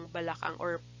malapad ang balakang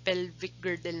or pelvic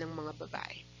girdle ng mga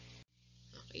babae.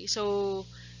 Okay, so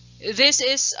this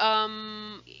is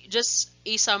just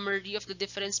a summary of the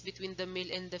difference between the male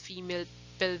and the female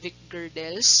pelvic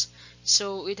girdles.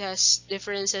 So it has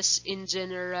differences in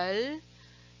general.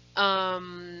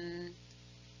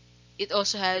 It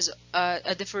also has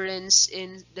a difference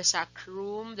in the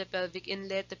sacrum, the pelvic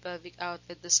inlet, the pelvic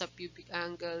outlet, the subpubic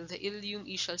angle, the ilium,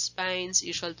 ischial spines,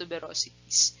 ischial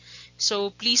tuberosities.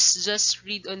 So please just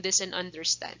read on this and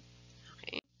understand.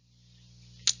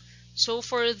 So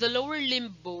for the lower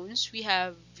limb bones, we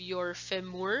have your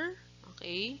femur,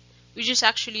 okay, which is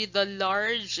actually the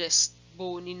largest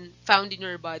bone found in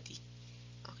your body.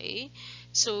 Okay,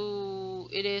 So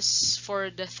it is for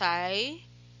the thigh.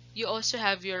 You also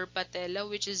have your patella,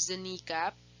 which is the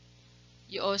kneecap.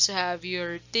 You also have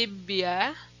your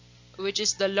tibia, which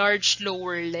is the large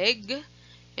lower leg,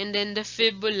 and then the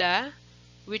fibula,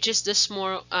 which is the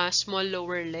small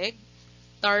lower leg,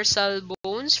 tarsal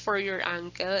bones for your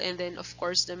ankle, and then of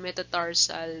course the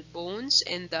metatarsal bones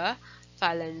and the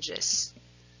phalanges.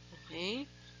 Okay?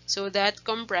 So that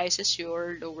comprises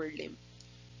your lower limb.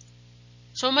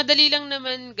 So madali lang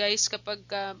naman guys kapag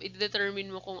i-determine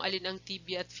mo kung alin ang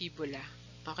tibia at fibula.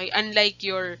 Okay? Unlike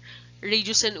your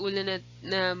radius and ulna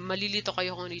na malilito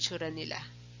kayo kung itsura nila.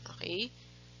 Okay?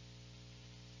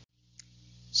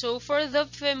 So for the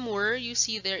femur, you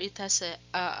see there it has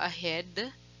a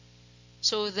head.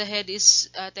 So the head is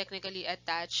technically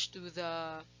attached to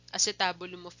the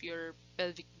acetabulum of your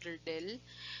pelvic girdle.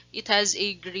 It has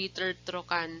a greater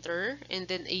trochanter and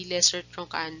then a lesser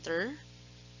trochanter.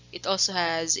 It also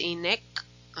has a neck.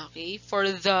 Okay, for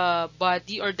the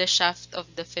body or the shaft of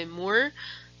the femur,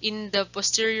 in the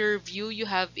posterior view, you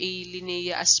have a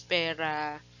linea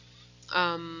aspera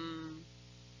um,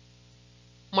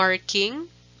 marking.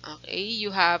 Okay,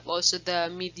 you have also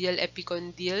the medial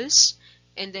epicondyles,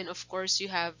 and then of course you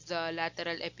have the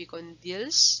lateral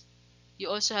epicondyles. You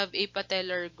also have a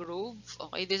patellar groove.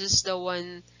 Okay, this is the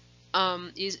one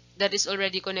that is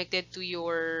already connected to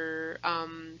your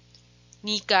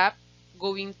kneecap,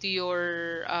 going to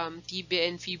your tibia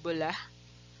and fibula.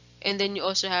 And then you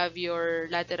also have your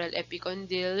lateral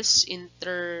epicondyles,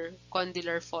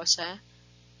 intercondylar fossa.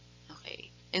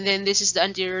 Okay. And then this is the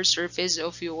anterior surface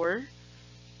of your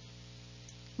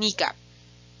kneecap.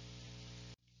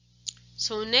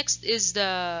 So next is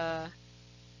the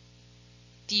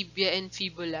tibia and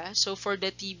fibula. So for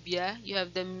the tibia, you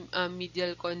have the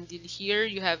medial condyle here.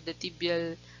 You have the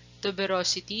tibial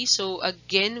tuberosity. So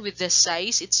again, with the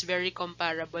size, it's very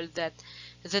comparable that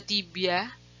the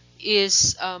tibia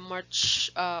is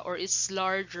much or it's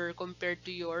larger compared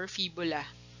to your fibula.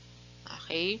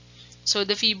 Okay. So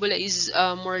the fibula is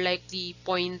more likely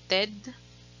pointed.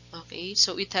 Okay.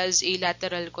 So it has a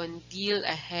lateral condyle,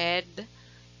 a head,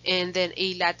 and then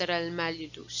a lateral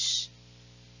malleolus.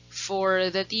 For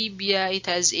the tibia, it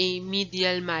has a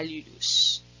medial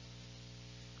malleolus.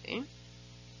 Okay.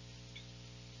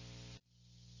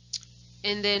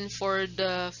 And then for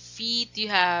the feet, you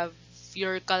have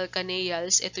your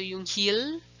calcaneals. Ito yung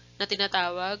heel na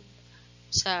tinatawag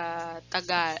sa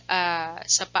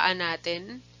paa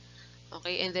natin.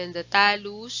 Okay, and then the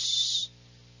talus.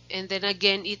 And then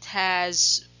again, it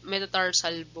has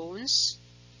metatarsal bones.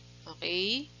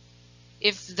 Okay.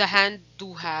 If the hand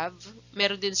do have,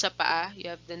 meron din sa paa, you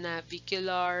have the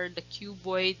navicular, the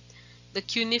cuboid, the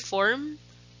cuneiform,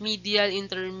 medial,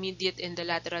 intermediate, and the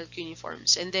lateral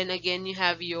cuneiforms. And then again, you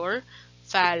have your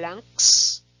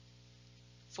phalanx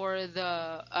for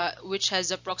the which has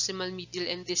the proximal, medial,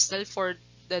 and distal for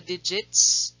the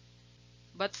digits.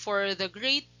 But for the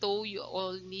great toe, you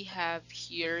only have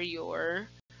here your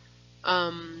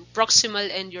proximal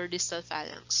and your distal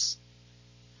phalanx.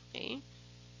 Okay.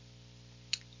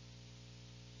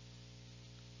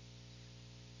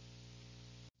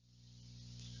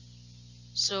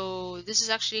 So this is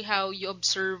actually how you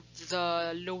observe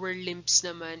the lower limbs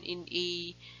naman in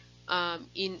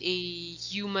a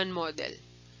human model.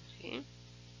 Okay?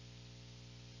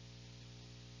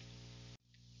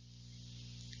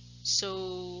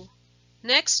 So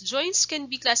next, joints can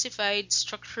be classified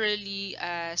structurally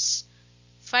as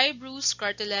fibrous,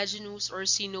 cartilaginous, or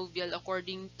synovial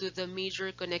according to the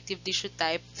major connective tissue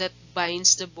type that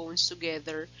binds the bones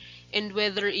together and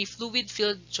whether a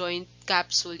fluid-filled joint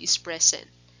capsule is present.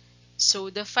 So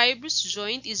the fibrous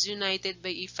joint is united by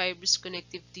a fibrous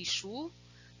connective tissue.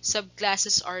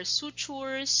 Subclasses are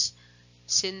sutures,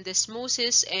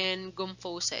 syndesmosis, and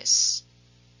gomphosis.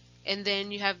 And then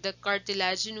you have the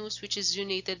cartilaginous, which is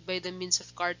united by the means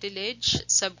of cartilage.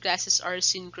 Subclasses are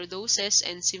synchrodosis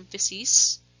and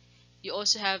symphysis. You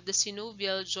also have the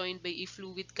synovial joined by a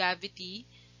fluid cavity.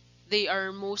 They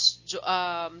are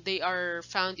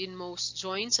found in most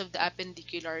joints of the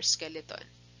appendicular skeleton.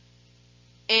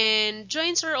 And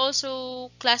joints are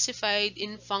also classified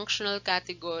in functional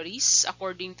categories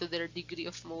according to their degree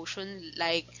of motion,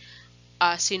 like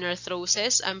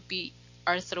synarthrosis,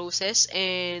 amphiarthrosis,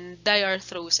 and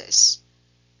diarthrosis.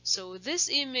 So this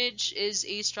image is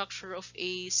a structure of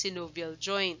a synovial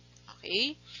joint.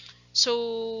 Okay.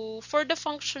 So for the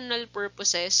functional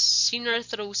purposes,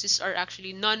 synarthrosis are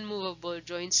actually non-movable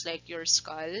joints like your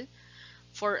skull.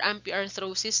 For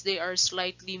amphiarthrosis, they are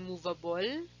slightly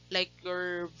movable, like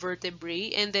your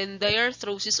vertebrae. And then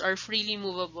diarthrosis are freely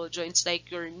movable joints like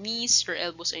your knees, your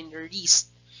elbows, and your wrist.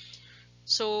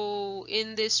 So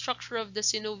in the structure of the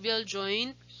synovial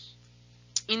joint,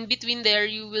 in between there,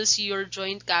 you will see your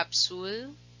joint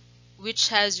capsule, which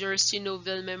has your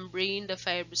synovial membrane, the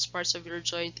fibrous parts of your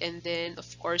joint, and then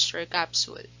of course your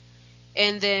capsule.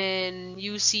 And then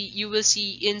you will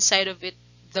see inside of it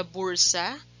the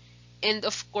bursa, and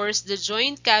of course the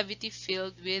joint cavity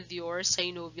filled with your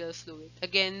synovial fluid.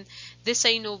 Again, the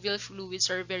synovial fluids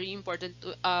are very important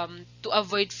to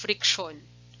avoid friction,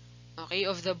 okay,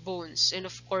 of the bones, and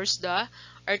of course the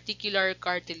articular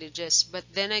cartilages. But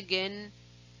then again,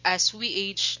 as we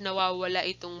age, nawawala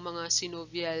itong mga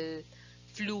synovial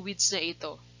fluids na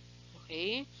ito.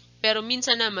 Okay? Pero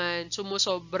minsan naman,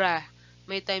 sumusobra.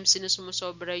 May times na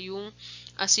sumusobra yung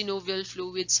synovial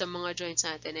fluid sa mga joints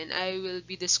natin. And I will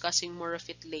be discussing more of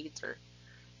it later.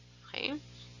 Okay?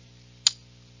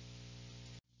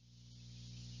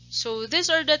 So, these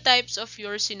are the types of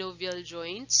your synovial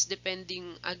joints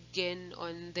depending again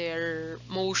on their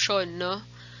motion, no?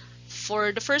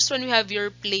 For the first one, we have your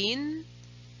plane,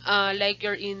 like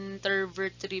your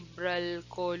intervertebral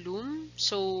column.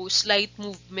 So, slight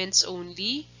movements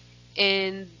only.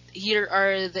 And here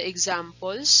are the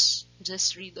examples.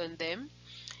 Just read on them.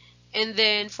 And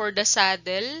then for the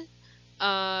saddle,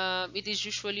 it is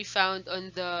usually found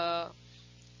on the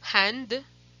hand,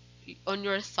 on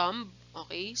your thumb.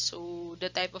 Okay, so the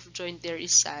type of joint there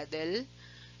is saddle.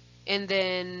 And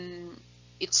then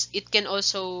it can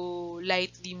also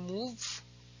lightly move.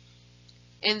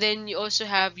 And then you also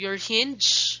have your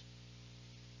hinge.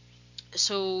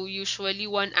 So usually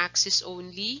one axis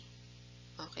only.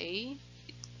 Okay,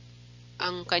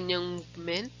 ang kanyang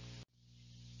movement.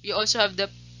 You also have the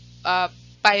uh,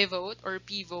 pivot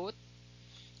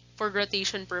for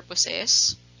rotation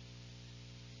purposes.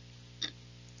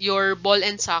 Your ball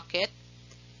and socket,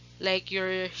 like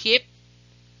your hip,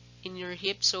 in your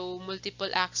hip, so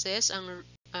multiple axis ang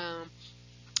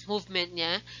movement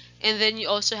niya. And then you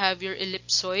also have your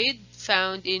ellipsoid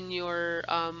found in your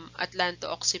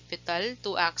atlanto-occipital,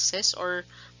 two axis or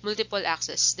multiple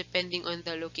axis depending on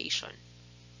the location.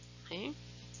 Okay.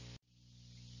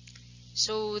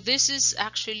 So this is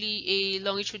actually a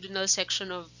longitudinal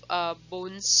section of the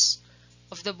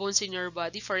bones in your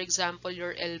body. For example,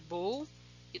 your elbow,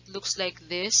 it looks like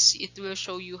this. It will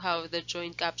show you how the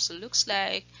joint capsule looks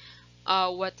like.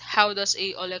 How does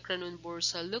a olecranon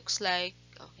bursa looks like?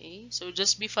 Okay, so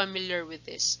just be familiar with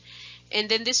this. And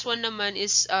then this one naman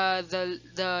is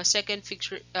the second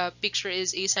picture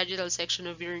is a sagittal section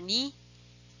of your knee.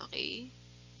 Okay,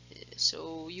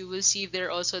 so you will see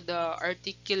there also the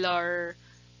articular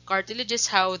cartilages,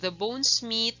 how the bones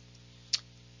meet,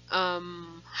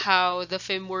 how the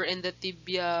femur and the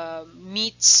tibia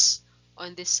meets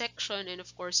on this section, and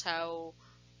of course how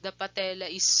the patella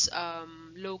is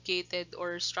located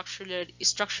or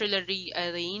structurally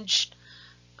arranged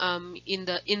in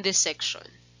this section.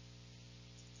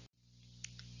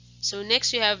 So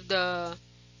next you have the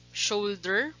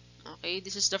shoulder. Okay,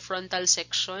 this is the frontal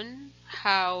section,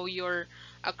 how your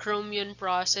acromion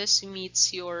process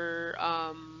meets your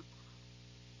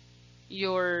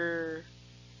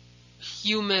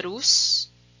humerus.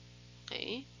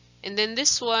 Okay, and then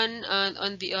this one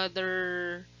on the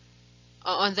other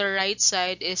on the right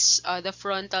side is the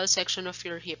frontal section of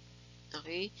your hip.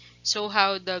 Okay, so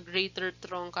how the greater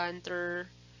trochanter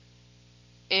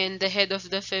and the head of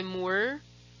the femur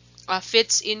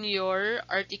fits in your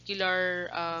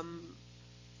articular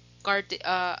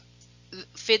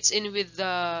fits in with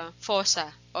the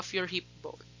fossa of your hip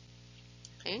bone.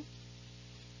 Okay,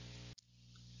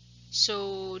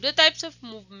 so the types of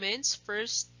movements,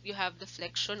 first you have the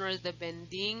flexion or the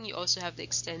bending, you also have the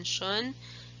extension,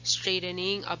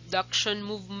 straightening, abduction,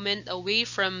 movement away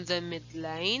from the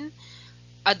midline,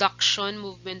 adduction,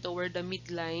 movement toward the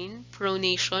midline,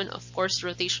 pronation, of course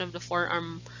rotation of the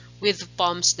forearm with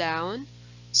palms down,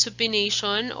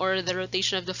 supination or the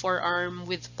rotation of the forearm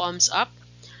with palms up.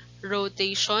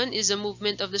 Rotation is a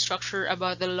movement of the structure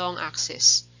about the long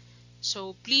axis.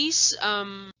 So please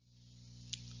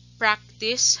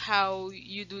practice how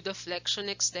you do the flexion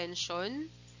extension.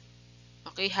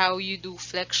 Okay, how you do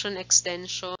flexion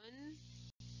extension.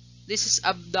 This is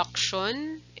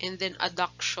abduction and then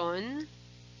adduction.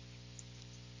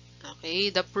 Okay,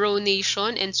 the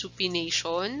pronation and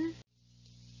supination.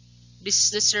 This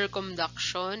is the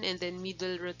circumduction and then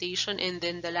middle rotation and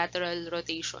then the lateral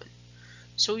rotation.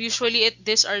 So usually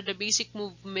these are the basic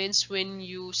movements when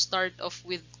you start off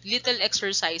with little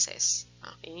exercises.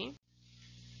 Okay.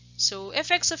 So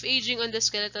effects of aging on the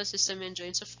skeletal system and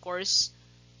joints, of course,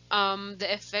 the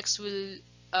effects will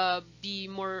be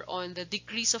more on the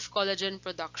decrease of collagen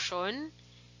production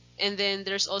And then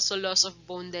there's also loss of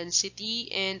bone density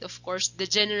and of course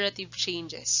degenerative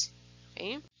changes.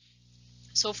 Okay?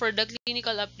 So for the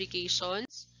clinical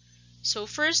applications, so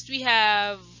first we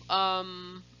have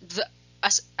the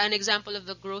as an example of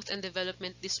the growth and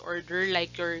development disorder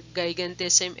like your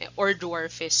gigantism or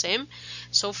dwarfism.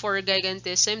 So for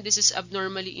gigantism, this is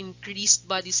abnormally increased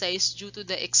body size due to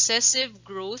the excessive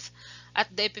growth at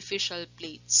the epiphyseal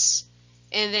plates.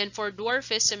 And then for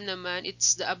dwarfism naman,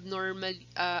 it's the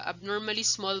abnormally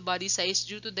small body size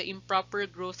due to the improper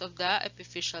growth of the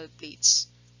epiphyseal plates.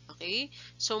 Okay?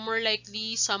 So more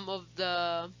likely, some of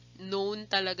the known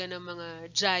talaga na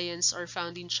mga giants are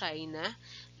found in China.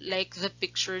 Like the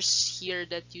pictures here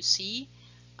that you see.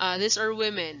 These are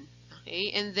women.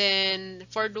 Okay? And then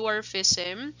for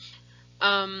dwarfism,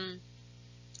 um,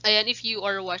 ayan, if you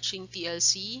are watching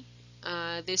TLC,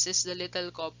 this is the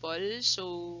little couple.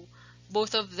 So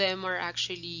both of them are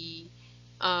actually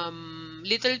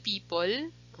little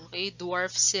people. Okay?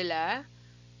 Dwarf sila.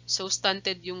 So,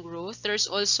 stunted yung growth.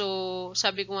 There's also,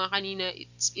 sabi ko nga kanina,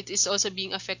 it is also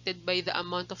being affected by the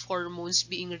amount of hormones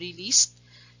being released.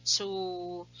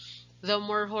 So, the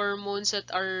more hormones that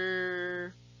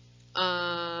are,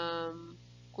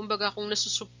 kumbaga kung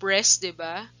nasusuppress, di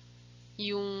ba?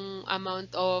 Yung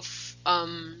amount of,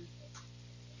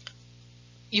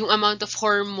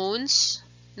 hormones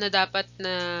na dapat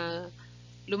na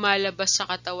lumalabas sa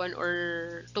katawan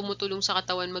or tumutulong sa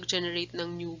katawan mag-generate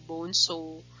ng new bones.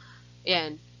 So,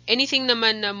 ayan. Anything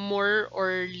naman na more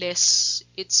or less,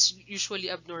 it's usually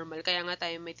abnormal. Kaya nga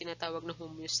tayo may tinatawag na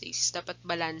homeostasis. Dapat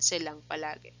balance lang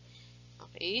palagi.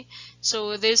 Okay?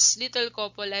 So, this little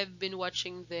couple, I've been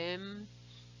watching them.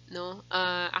 No?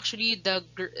 Actually, the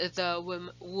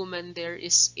woman there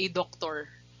is a doctor.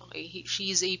 Okay? She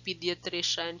is a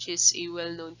pediatrician. She's a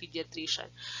well-known pediatrician.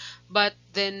 But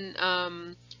then,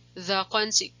 the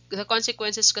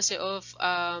consequences kasi of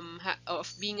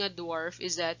being a dwarf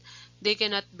is that they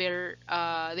cannot bear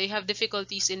they have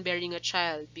difficulties in bearing a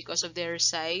child because of their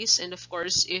size, and of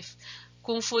course if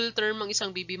kung full term ang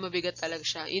isang baby mabigat talaga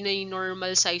siya. In a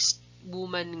normal sized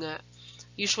woman nga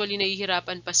usually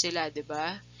nahihirapan pa sila, 'di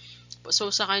ba?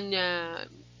 So sa kanya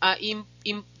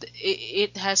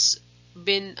it has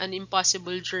been an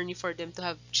impossible journey for them to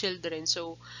have children.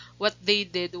 So what they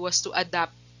did was to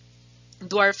adapt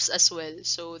dwarfs as well.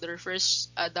 So their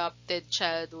first adopted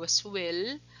child was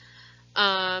Will.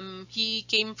 He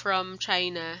came from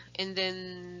China, and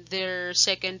then their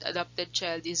second adopted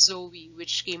child is Zoe,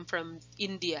 which came from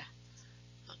India.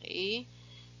 Okay?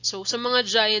 So, sa mga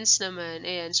giants naman,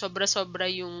 ayan, sobra-sobra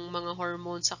yung mga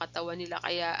hormones sa katawan nila,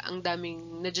 kaya ang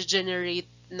daming na-generate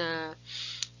na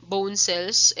bone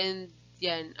cells, and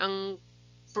yan, ang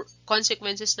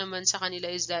consequences naman sa kanila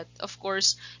is that, of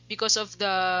course, because of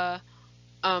the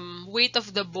weight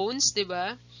of the bones, di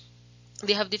ba?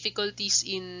 They have difficulties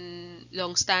in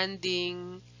long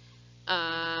standing,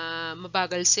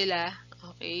 mabagal sila,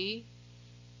 okay?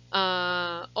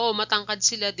 Matangkad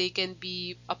sila, they can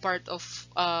be a part of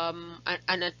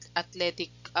an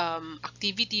athletic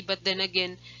activity, but then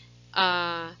again,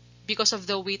 because of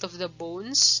the weight of the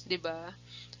bones, 'di ba?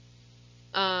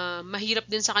 Mahirap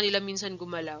din sa kanila minsan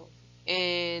gumalaw.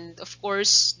 And of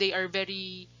course, they have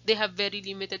very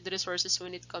limited resources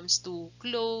when it comes to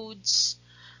clothes,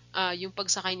 yung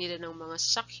pagsakay nila ng mga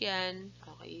sasakyan,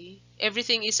 okay?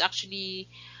 Everything is actually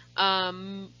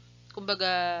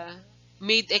kumbaga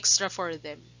made extra for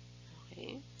them.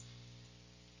 Okay?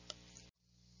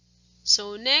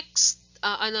 So next,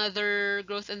 another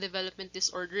growth and development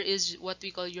disorder is what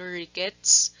we call your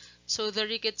rickets. So the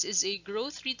rickets is a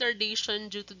growth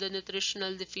retardation due to the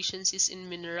nutritional deficiencies in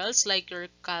minerals like your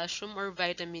calcium or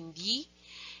vitamin D.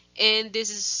 And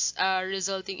this is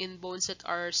resulting in bones that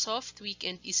are soft, weak,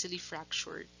 and easily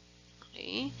fractured.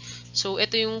 Okay? So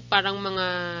ito yung parang mga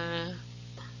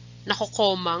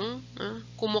nakokomang,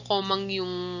 kumukomang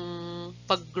yung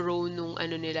pag-grow nung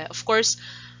ano nila. Of course,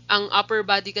 ang upper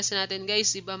body kasi natin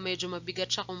guys, diba medyo mabigat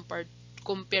siya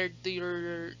compared to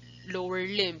your lower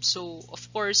limb. So, of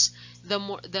course,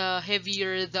 the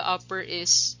heavier the upper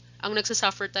is, ang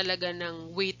nagsasuffer talaga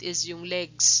ng weight is yung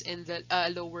legs and the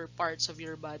lower parts of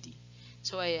your body.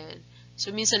 So, ayan. So,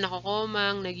 minsan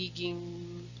nakokomang, nagiging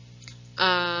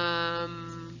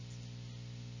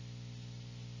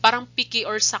parang picky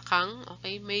or sakang,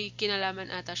 okay? May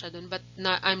kinalaman ata siya dun, but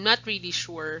I'm not really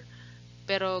sure.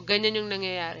 Pero ganyan yung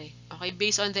nangyayari. Okay?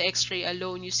 Based on the x-ray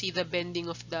alone, you see the bending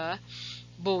of the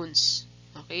bones.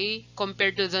 Okay?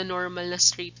 Compared to the normal na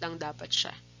straight lang dapat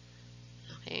siya.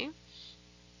 Okay?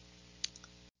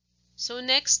 So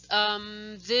next,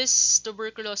 this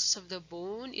tuberculosis of the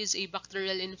bone is a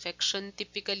bacterial infection,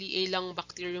 typically a lung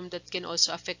bacterium that can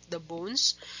also affect the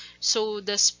bones. So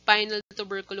the spinal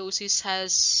tuberculosis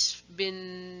has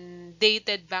been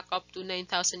dated back up to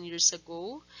 9,000 years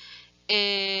ago,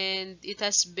 and it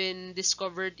has been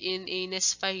discovered in a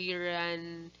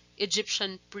Nesphairan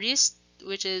Egyptian priest,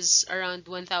 which is around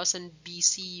 1000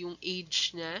 BC yung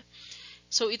age niya.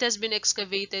 So it has been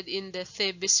excavated in the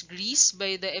Thebes, Greece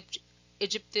by the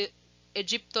Egypti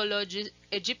Egyptologist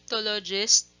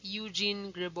Eugene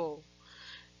Gribeau.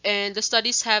 And the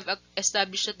studies have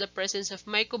established that the presence of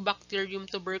Mycobacterium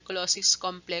tuberculosis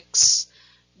complex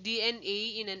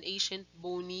DNA in an ancient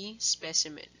bony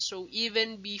specimen. So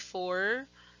even before,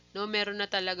 no, meron na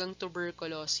talagang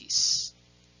tuberculosis.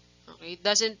 Okay, it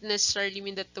doesn't necessarily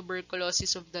mean that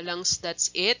tuberculosis of the lungs,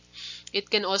 that's it. It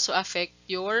can also affect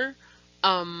your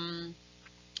um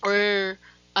or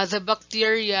the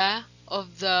bacteria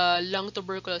of the lung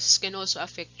tuberculosis can also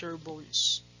affect your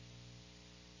bones.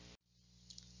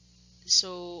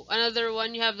 So another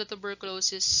one, you have the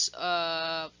tuberculosis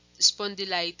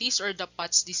spondylitis or the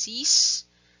Pott's disease.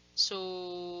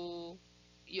 So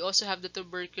you also have the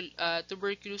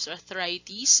tuberculous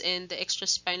arthritis and the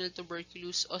extraspinal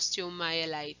tuberculous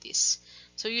osteomyelitis.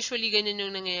 So usually ganyan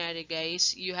yung nangyayari,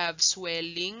 guys. You have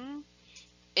swelling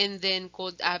and then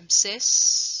cold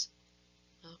abscess.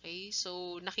 Okay,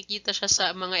 so nakikita siya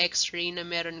sa mga x-ray na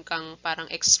meron kang parang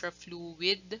extra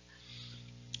fluid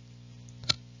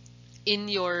in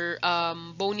your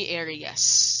bony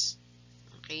areas.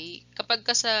 Okay, kapag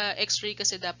ka sa x-ray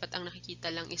kasi dapat ang nakikita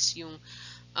lang is yung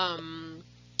um,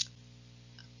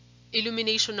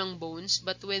 illumination ng bones,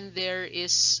 but when there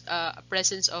is a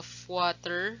presence of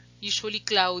water, usually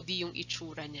cloudy yung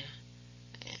itsura niya.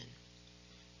 Ayan.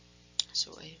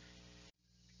 So, ayun.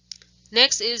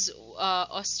 Next is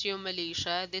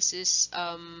osteomalacia. This is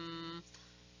a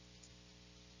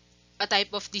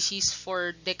type of disease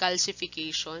for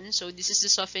decalcification. So this is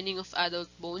the softening of adult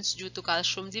bones due to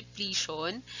calcium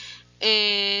depletion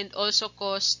and also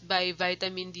caused by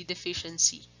vitamin D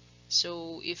deficiency.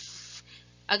 So if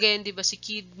again, 'di ba si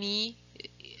kidney,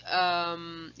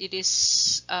 it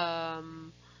is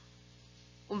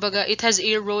kumbaga, it has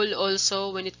a role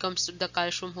also when it comes to the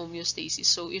calcium homeostasis.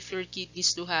 So if your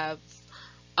kidneys do have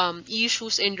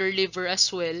issues in your liver as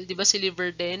well, di ba si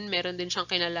liver din, meron din siyang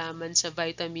kinalaman sa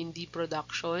vitamin D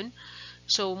production.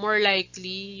 So more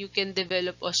likely, you can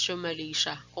develop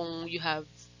osteomalacia kung you have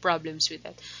problems with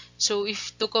that. So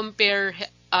if to compare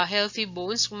healthy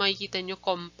bones, kung makikita nyo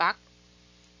compact,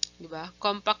 di ba?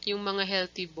 Compact yung mga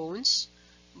healthy bones.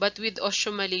 But with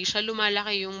osteomalacia,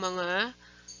 lumalaki yung mga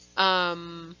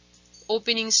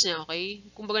openings niya, okay?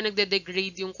 Kumbaga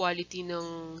nagde-degrade yung quality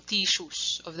ng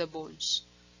tissues of the bones.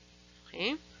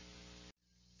 Okay?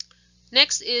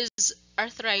 Next is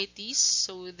arthritis.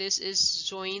 So this is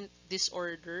joint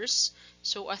disorders.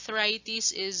 So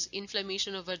arthritis is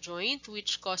inflammation of a joint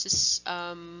which causes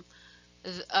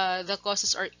the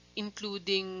causes are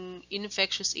including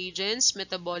infectious agents,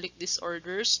 metabolic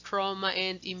disorders, trauma,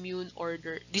 and immune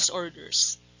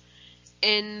disorders.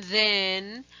 And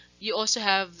then you also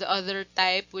have the other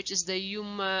type, which is the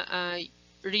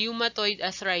rheumatoid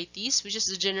arthritis, which is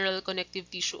the general connective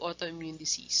tissue autoimmune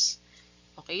disease.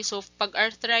 Okay, so pag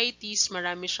arthritis,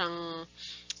 marami siyang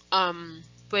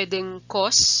pwedeng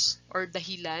cause or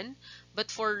dahilan.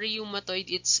 But for rheumatoid,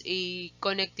 it's a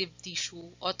connective tissue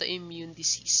autoimmune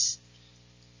disease.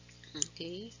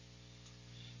 Okay.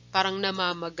 Parang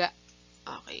namamaga.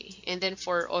 Okay. And then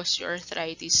for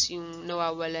osteoarthritis, yung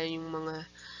nawawala yung mga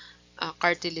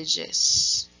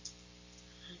cartilages.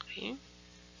 Okay.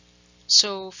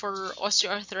 So for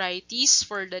osteoarthritis,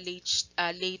 for the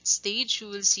late stage, you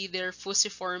will see their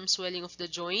fusiform swelling of the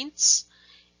joints,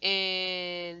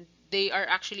 and they are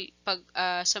actually pag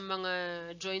sa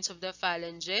mga joints of the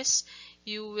phalanges,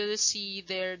 you will see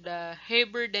there the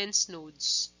Haber-Dense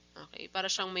nodes. Okay,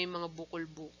 para siyang may mga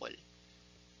bukol-bukol.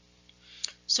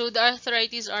 So the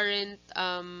arthritis aren't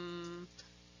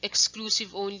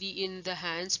exclusive only in the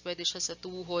hands. Pwede siya sa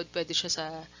tuhod, pwede siya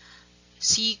sa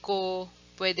siko,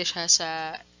 pwede siya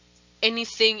sa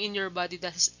anything in your body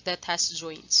that has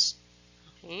joints.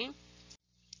 Okay?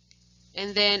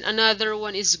 And then another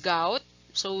one is gout.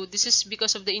 So this is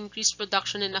because of the increased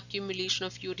production and accumulation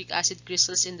of uric acid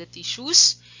crystals in the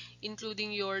tissues,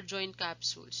 including your joint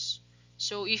capsules.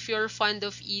 So if you're fond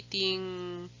of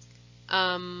eating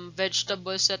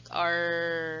vegetables that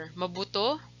are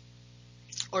mabuto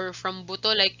or from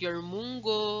buto, like your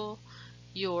munggo,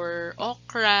 your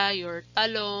okra, your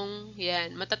talong,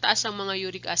 yan, matataas ang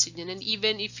mga uric acid yan. And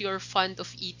even if you're fond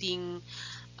of eating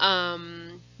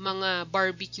mga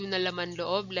barbecue na laman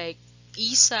loob like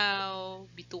isaw,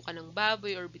 bituka ng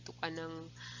baboy, or bituka ng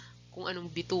kung anong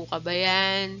bituka ba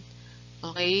yan.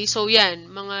 Okay? So, yan.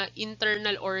 Mga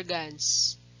internal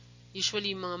organs.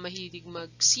 Usually, mga mahilig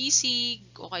magsisig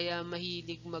o kaya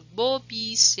mahilig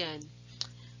magbopis. Yan.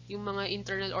 Yung mga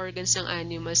internal organs ng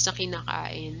animals na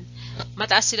kinakain,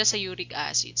 mataas sila sa uric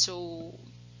acid. So,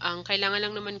 ang kailangan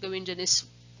lang naman gawin dyan is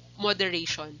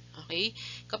moderation. Okay?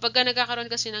 Kapag ka nagkakaroon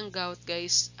kasi ng gout,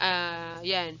 guys,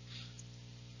 yan.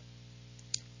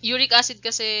 Uric acid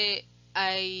kasi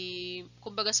ay,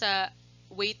 kumbaga sa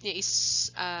weight niya is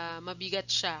mabigat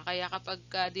siya. Kaya kapag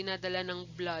dinadala ng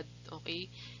blood,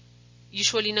 okay,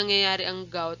 usually nangyayari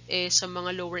ang gout sa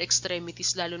mga lower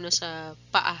extremities, lalo na sa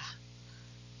paa.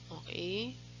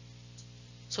 Okay?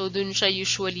 So, dun siya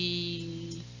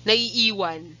usually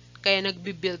naiiwan. Kaya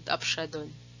nagbi-build up siya dun.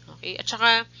 Okay? At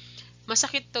saka,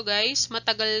 masakit to guys.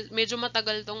 Medyo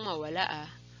matagal tong mawala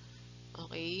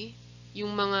Okay?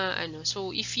 Yung mga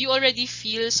So, if you already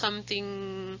feel something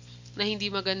na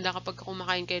hindi maganda kapag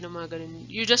kumakain kayo ng mga ganun,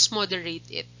 you just moderate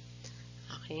it.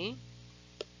 Okay?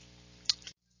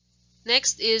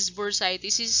 Next is bursitis.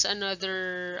 This is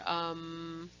another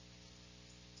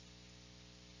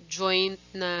joint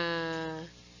na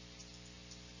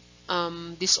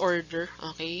disorder.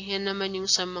 Okay? Yan naman yung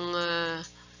sa mga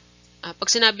pag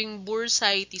sinabing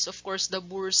bursitis, of course, the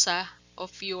bursa of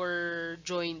your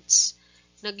joints,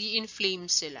 nag-i-inflame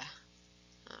sila.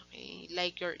 Okay?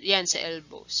 Like yan sa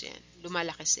elbows, yan.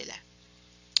 Lumalaki sila.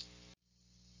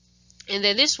 And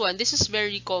then this is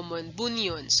very common,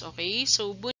 bunions, okay?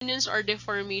 So, bunions are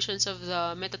deformations of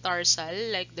the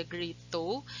metatarsal, like the great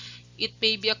toe. It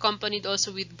may be accompanied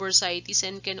also with bursitis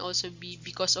and can also be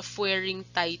because of wearing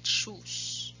tight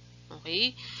shoes,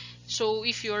 okay? So,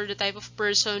 if you're the type of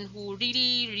person who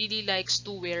really likes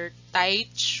to wear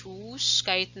tight shoes,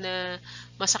 kahit na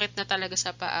masakit na talaga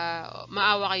sa paa,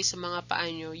 maawa kayo sa mga paa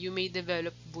nyo, you may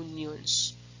develop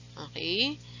bunions,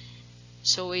 okay?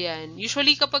 So, ayan.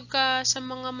 Usually, kapag sa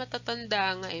mga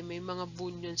matatanda nga, may mga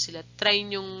bunions sila, try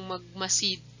nyong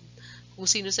magmasid kung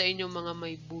sino sa inyo mga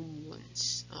may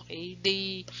bunions. Okay?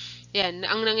 Yan.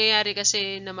 Ang nangyayari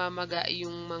kasi, namamaga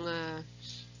yung mga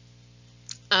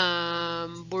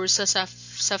bursa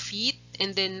sa feet,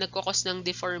 and then nagkakos ng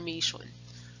deformation.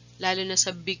 Lalo na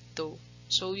sa big toe.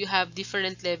 So, you have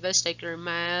different levels, like your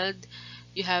mild,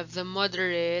 you have the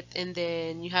moderate, and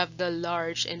then you have the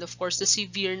large, and of course, the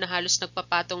severe na halos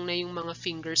nagpapatong na yung mga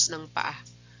fingers ng paa.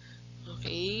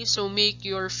 Okay? So, make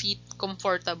your feet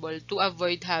comfortable to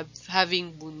avoid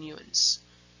having bunions.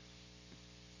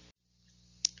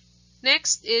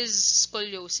 Next is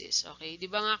scoliosis. Okay?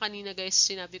 Di ba nga kanina guys,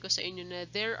 sinabi ko sa inyo na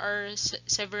there are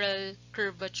several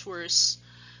curvatures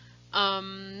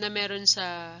na meron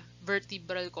sa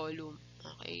vertebral column.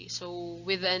 Okay, so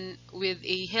with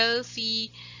a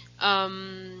healthy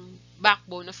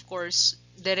backbone, of course,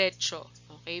 derecho.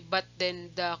 Okay, but then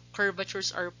the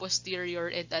curvatures are posterior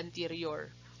and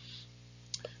anterior.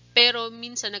 Pero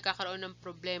minsan nagkakaroon ng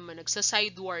problema,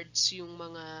 nagsa-sidewards yung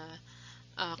mga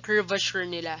curvature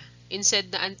nila.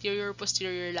 Instead na anterior,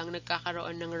 posterior lang,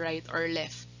 nagkakaroon ng right or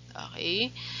left.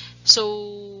 Okay? So,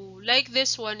 like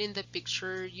this one in the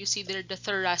picture, you see there the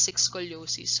thoracic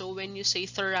scoliosis. So, when you say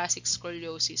thoracic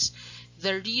scoliosis,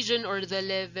 the region or the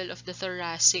level of the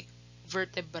thoracic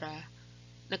vertebra,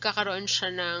 nagkakaroon siya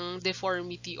ng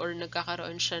deformity or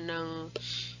nagkakaroon siya ng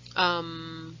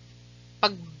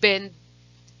pag-bend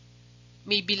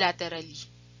maybe laterally.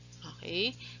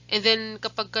 Okay? And then,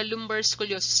 kapag lumbar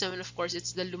scoliosis naman, of course,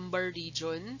 it's the lumbar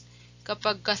region.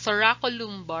 Kapag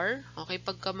thoracolumbar, okay,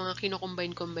 pagka mga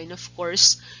kino-combine, of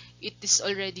course, it is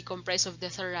already comprised of the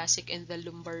thoracic and the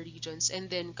lumbar regions. And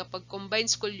then, kapag combined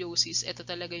scoliosis, ito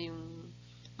talaga yung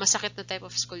masakit na type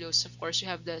of scoliosis. Of course, you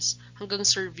have this hanggang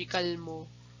cervical mo.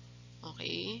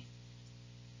 Okay?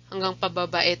 Hanggang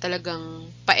pababa, talagang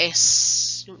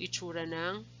paes yung itsura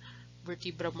ng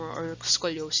vertebra mo or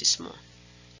scoliosis mo.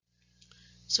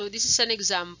 So, this is an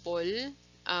example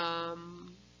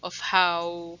of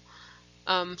how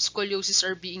scoliosis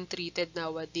are being treated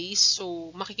nowadays.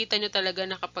 So, makikita nyo talaga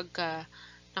na kapag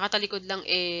nakatalikod lang,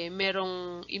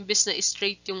 merong, imbes na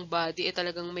straight yung body,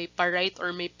 talagang may pa-right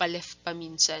or may pa-left pa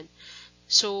minsan.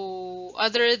 So,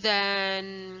 other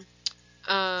than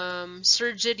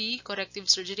surgery, corrective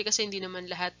surgery, kasi hindi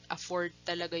naman lahat afford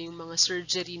talaga yung mga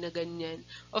surgery na ganyan.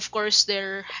 Of course,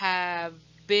 there have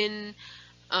been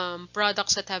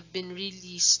products that have been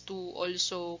released to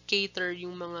also cater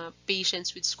yung mga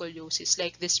patients with scoliosis,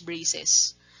 like these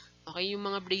braces. Okay, yung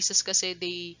mga braces kasi,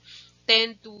 they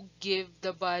tend to give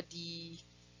the body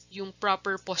yung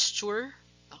proper posture.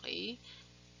 Okay?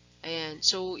 Ayan.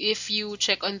 So, if you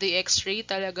check on the x-ray,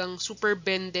 talagang super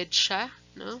bended siya,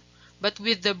 no? But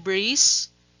with the brace,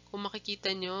 kung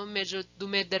makikita nyo, medyo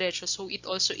dumediretso. So, it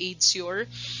also aids your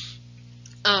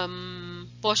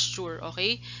posture,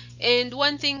 okay? And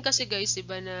one thing kasi guys,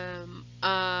 diba na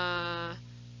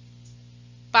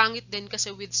pangit din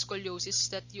kasi with scoliosis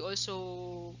that you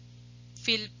also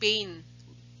feel pain.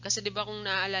 Kasi 'di ba kung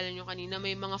naaalala nyo kanina,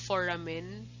 may mga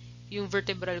foramen, yung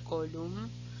vertebral column.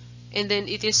 And then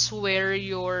it is where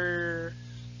your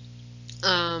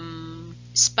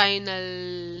spinal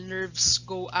nerves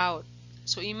go out.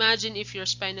 So imagine if your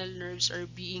spinal nerves are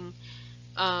being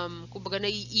kumbaga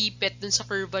naiipit dun sa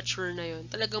curvature na yon,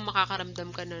 talagang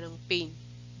makakaramdam ka na ng pain.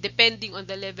 Depending on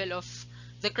the level of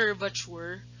the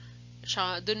curvature,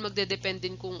 tsaka dun magdedepend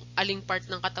din kung aling part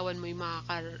ng katawan mo yung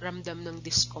makakaramdam ng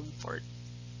discomfort.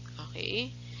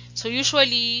 Okay? So,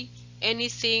 usually,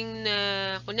 anything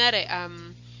na, kunyari,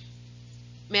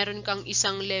 meron kang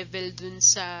isang level dun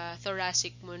sa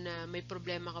thoracic mo na may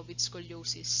problema ka with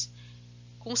scoliosis.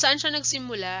 Kung saan siya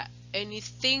nagsimula,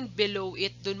 anything below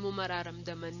it, dun mo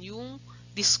mararamdaman yung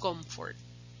discomfort.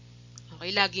 Okay?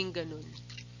 Laging ganun.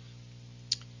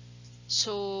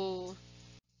 So,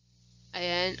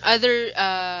 ayan.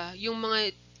 Yung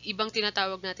mga ibang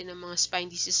tinatawag natin ng mga spine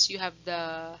disease,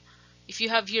 if you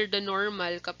have here the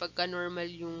normal, kapag ka normal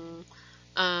yung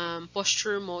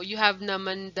posture mo, you have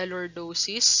naman the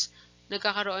lordosis.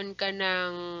 Nagkakaroon ka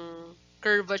ng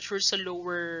curvature sa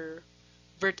lower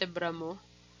vertebra mo.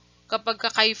 Kapag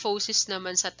ka kyphosis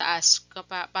naman sa taas,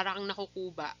 para kang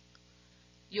nakukuba.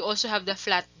 You also have the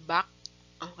flat back.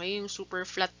 Okay, yung super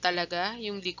flat talaga,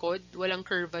 yung likod, walang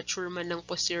curvature man ng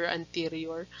posterior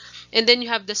anterior. And then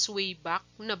you have the sway back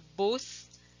na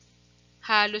both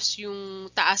halos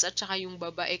yung taas at saka yung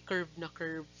baba ay curve na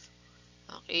curve.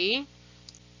 Okay?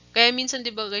 Kaya minsan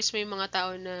 'di ba guys, may mga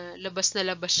tao na labas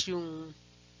yung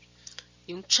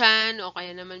tiyan, o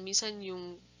kaya naman minsan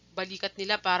yung balikat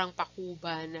nila parang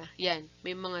pakuba na. Yan,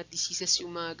 may mga diseases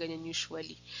yung mga ganyan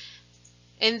usually.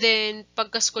 And then,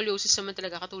 pagka-scoliosis naman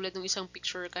talaga, katulad ng isang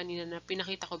picture kanina na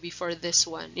pinakita ko before this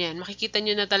one. Yan, makikita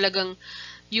nyo na talagang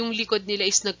yung likod nila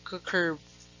is nagka-curve.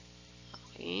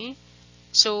 Okay?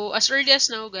 So, as early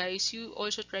as now, guys, you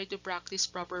also try to practice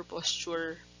proper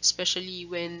posture, especially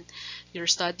when you're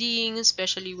studying,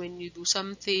 especially when you do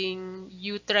something.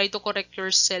 You try to correct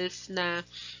yourself na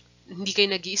hindi kayo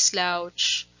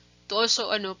nag-i-slouch. To also,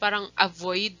 parang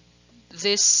avoid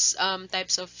this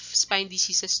types of spine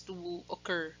diseases to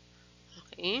occur.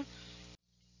 Okay?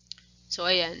 So,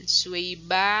 ayan. Sway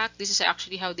back. This is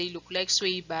actually how they look like.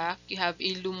 Sway back. You have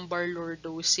a lumbar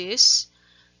lordosis.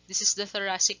 This is the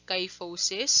thoracic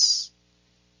kyphosis.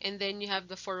 And then you have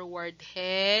the forward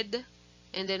head.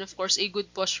 And then, of course, a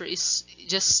good posture is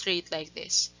just straight like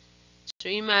this. So,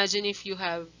 imagine if you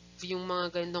have yung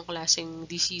mga ganitong klaseng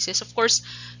diseases. Of course,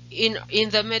 in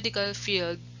the medical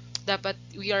field, dapat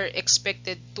we are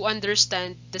expected to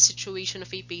understand the situation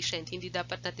of a patient. Hindi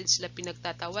dapat natin sila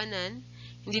pinagtatawanan.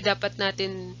 Hindi dapat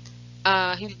natin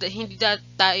hindi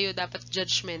tayo dapat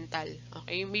judgmental.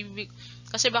 Okay? Maybe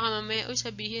kasi baka mamaya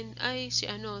sabihin, ay si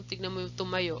tignan mo yung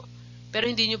tumayo. Pero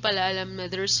hindi nyo pala alam na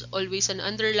there's always an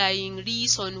underlying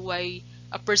reason why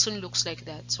a person looks like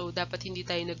that. So dapat hindi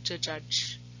tayo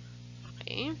nagja-judge.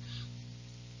 Okay?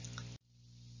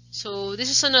 So, this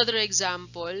is another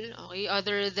example, okay,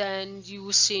 other than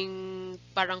using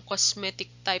parang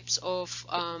cosmetic types of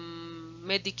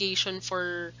medication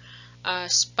for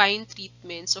spine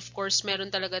treatments. Of course,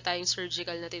 meron talaga tayong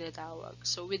surgical na tinatawag.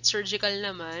 So, with surgical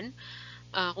naman,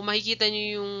 kung makikita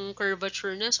nyo yung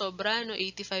curvature na, sobra,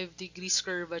 85 degrees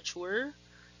curvature,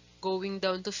 going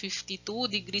down to 52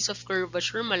 degrees of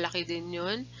curvature, malaki din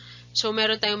yon. So,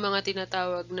 meron tayong mga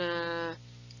tinatawag na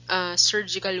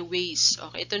surgical ways.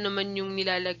 Okay, ito naman yung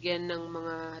nilalagyan ng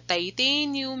mga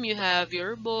titanium. You have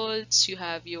your bolts, you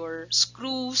have your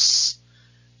screws,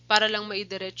 para lang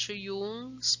maidiretso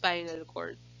yung spinal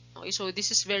cord. Okay, so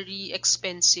this is very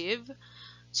expensive.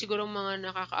 Siguro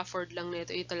mga nakaka-afford lang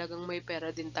nito ay talagang may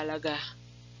pera din talaga.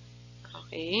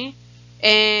 Okay?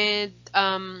 And,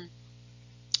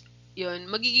 yun,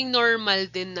 magiging normal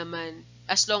din naman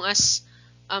as long as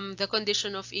the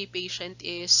condition of a patient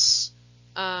is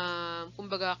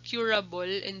kumbaga curable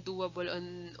and doable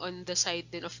on the side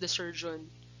din of the surgeon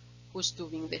who's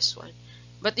doing this one.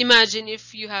 But imagine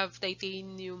if you have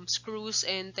titanium screws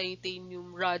and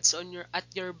titanium rods at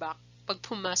your back, pag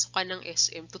pumasok ka ng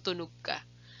SM, tutunog ka.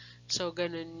 So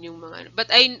ganun yung mga but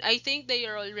I think they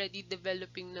are already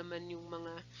developing naman yung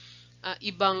mga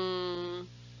ibang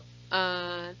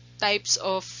types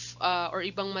of or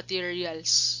ibang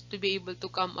materials to be able to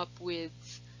come up with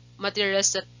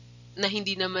materials that na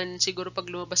hindi naman siguro pag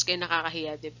lumabas kayo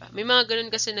nakakahiya, 'di ba? May mga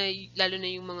gano'n kasi na lalo na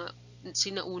yung mga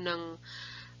sinaunang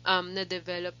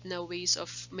na-develop na ways of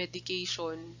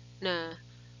medication na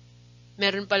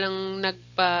meron palang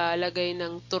nagpalagay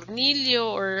ng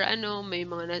tornilyo or ano, may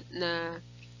mga na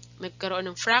nagkaroon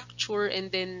ng fracture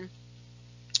and then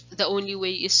the only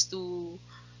way is to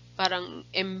parang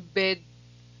embed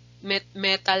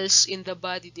metals in the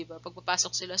body, 'di ba?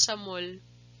 Pagpapasok sila sa mall,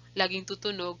 laging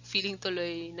tutunog, feeling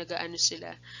tuloy nagaano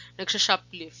sila,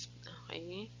 nagsha-shoplift.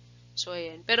 Okay? So,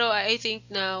 ayan. Pero I think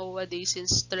nowadays,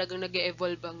 since talagang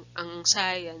nag-evolve ang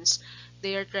science,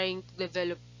 they are trying to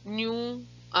develop new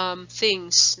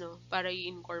things, no, para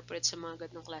i-incorporate sa mga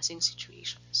ganong klaseng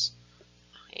situations.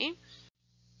 Okay?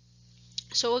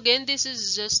 So again, this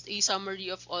is just a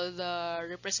summary of all the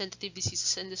representative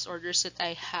diseases and disorders that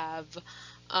I have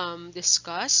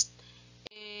discussed.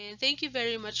 And thank you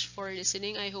very much for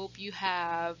listening. I hope you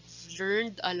have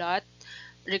learned a lot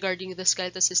regarding the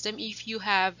skeletal system. If you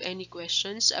have any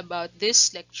questions about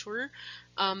this lecture,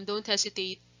 don't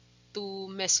hesitate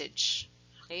to message.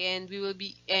 Okay,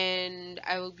 and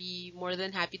I will be more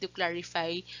than happy to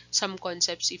clarify some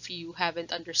concepts if you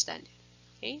haven't understand it.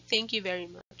 Okay, thank you very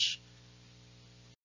much.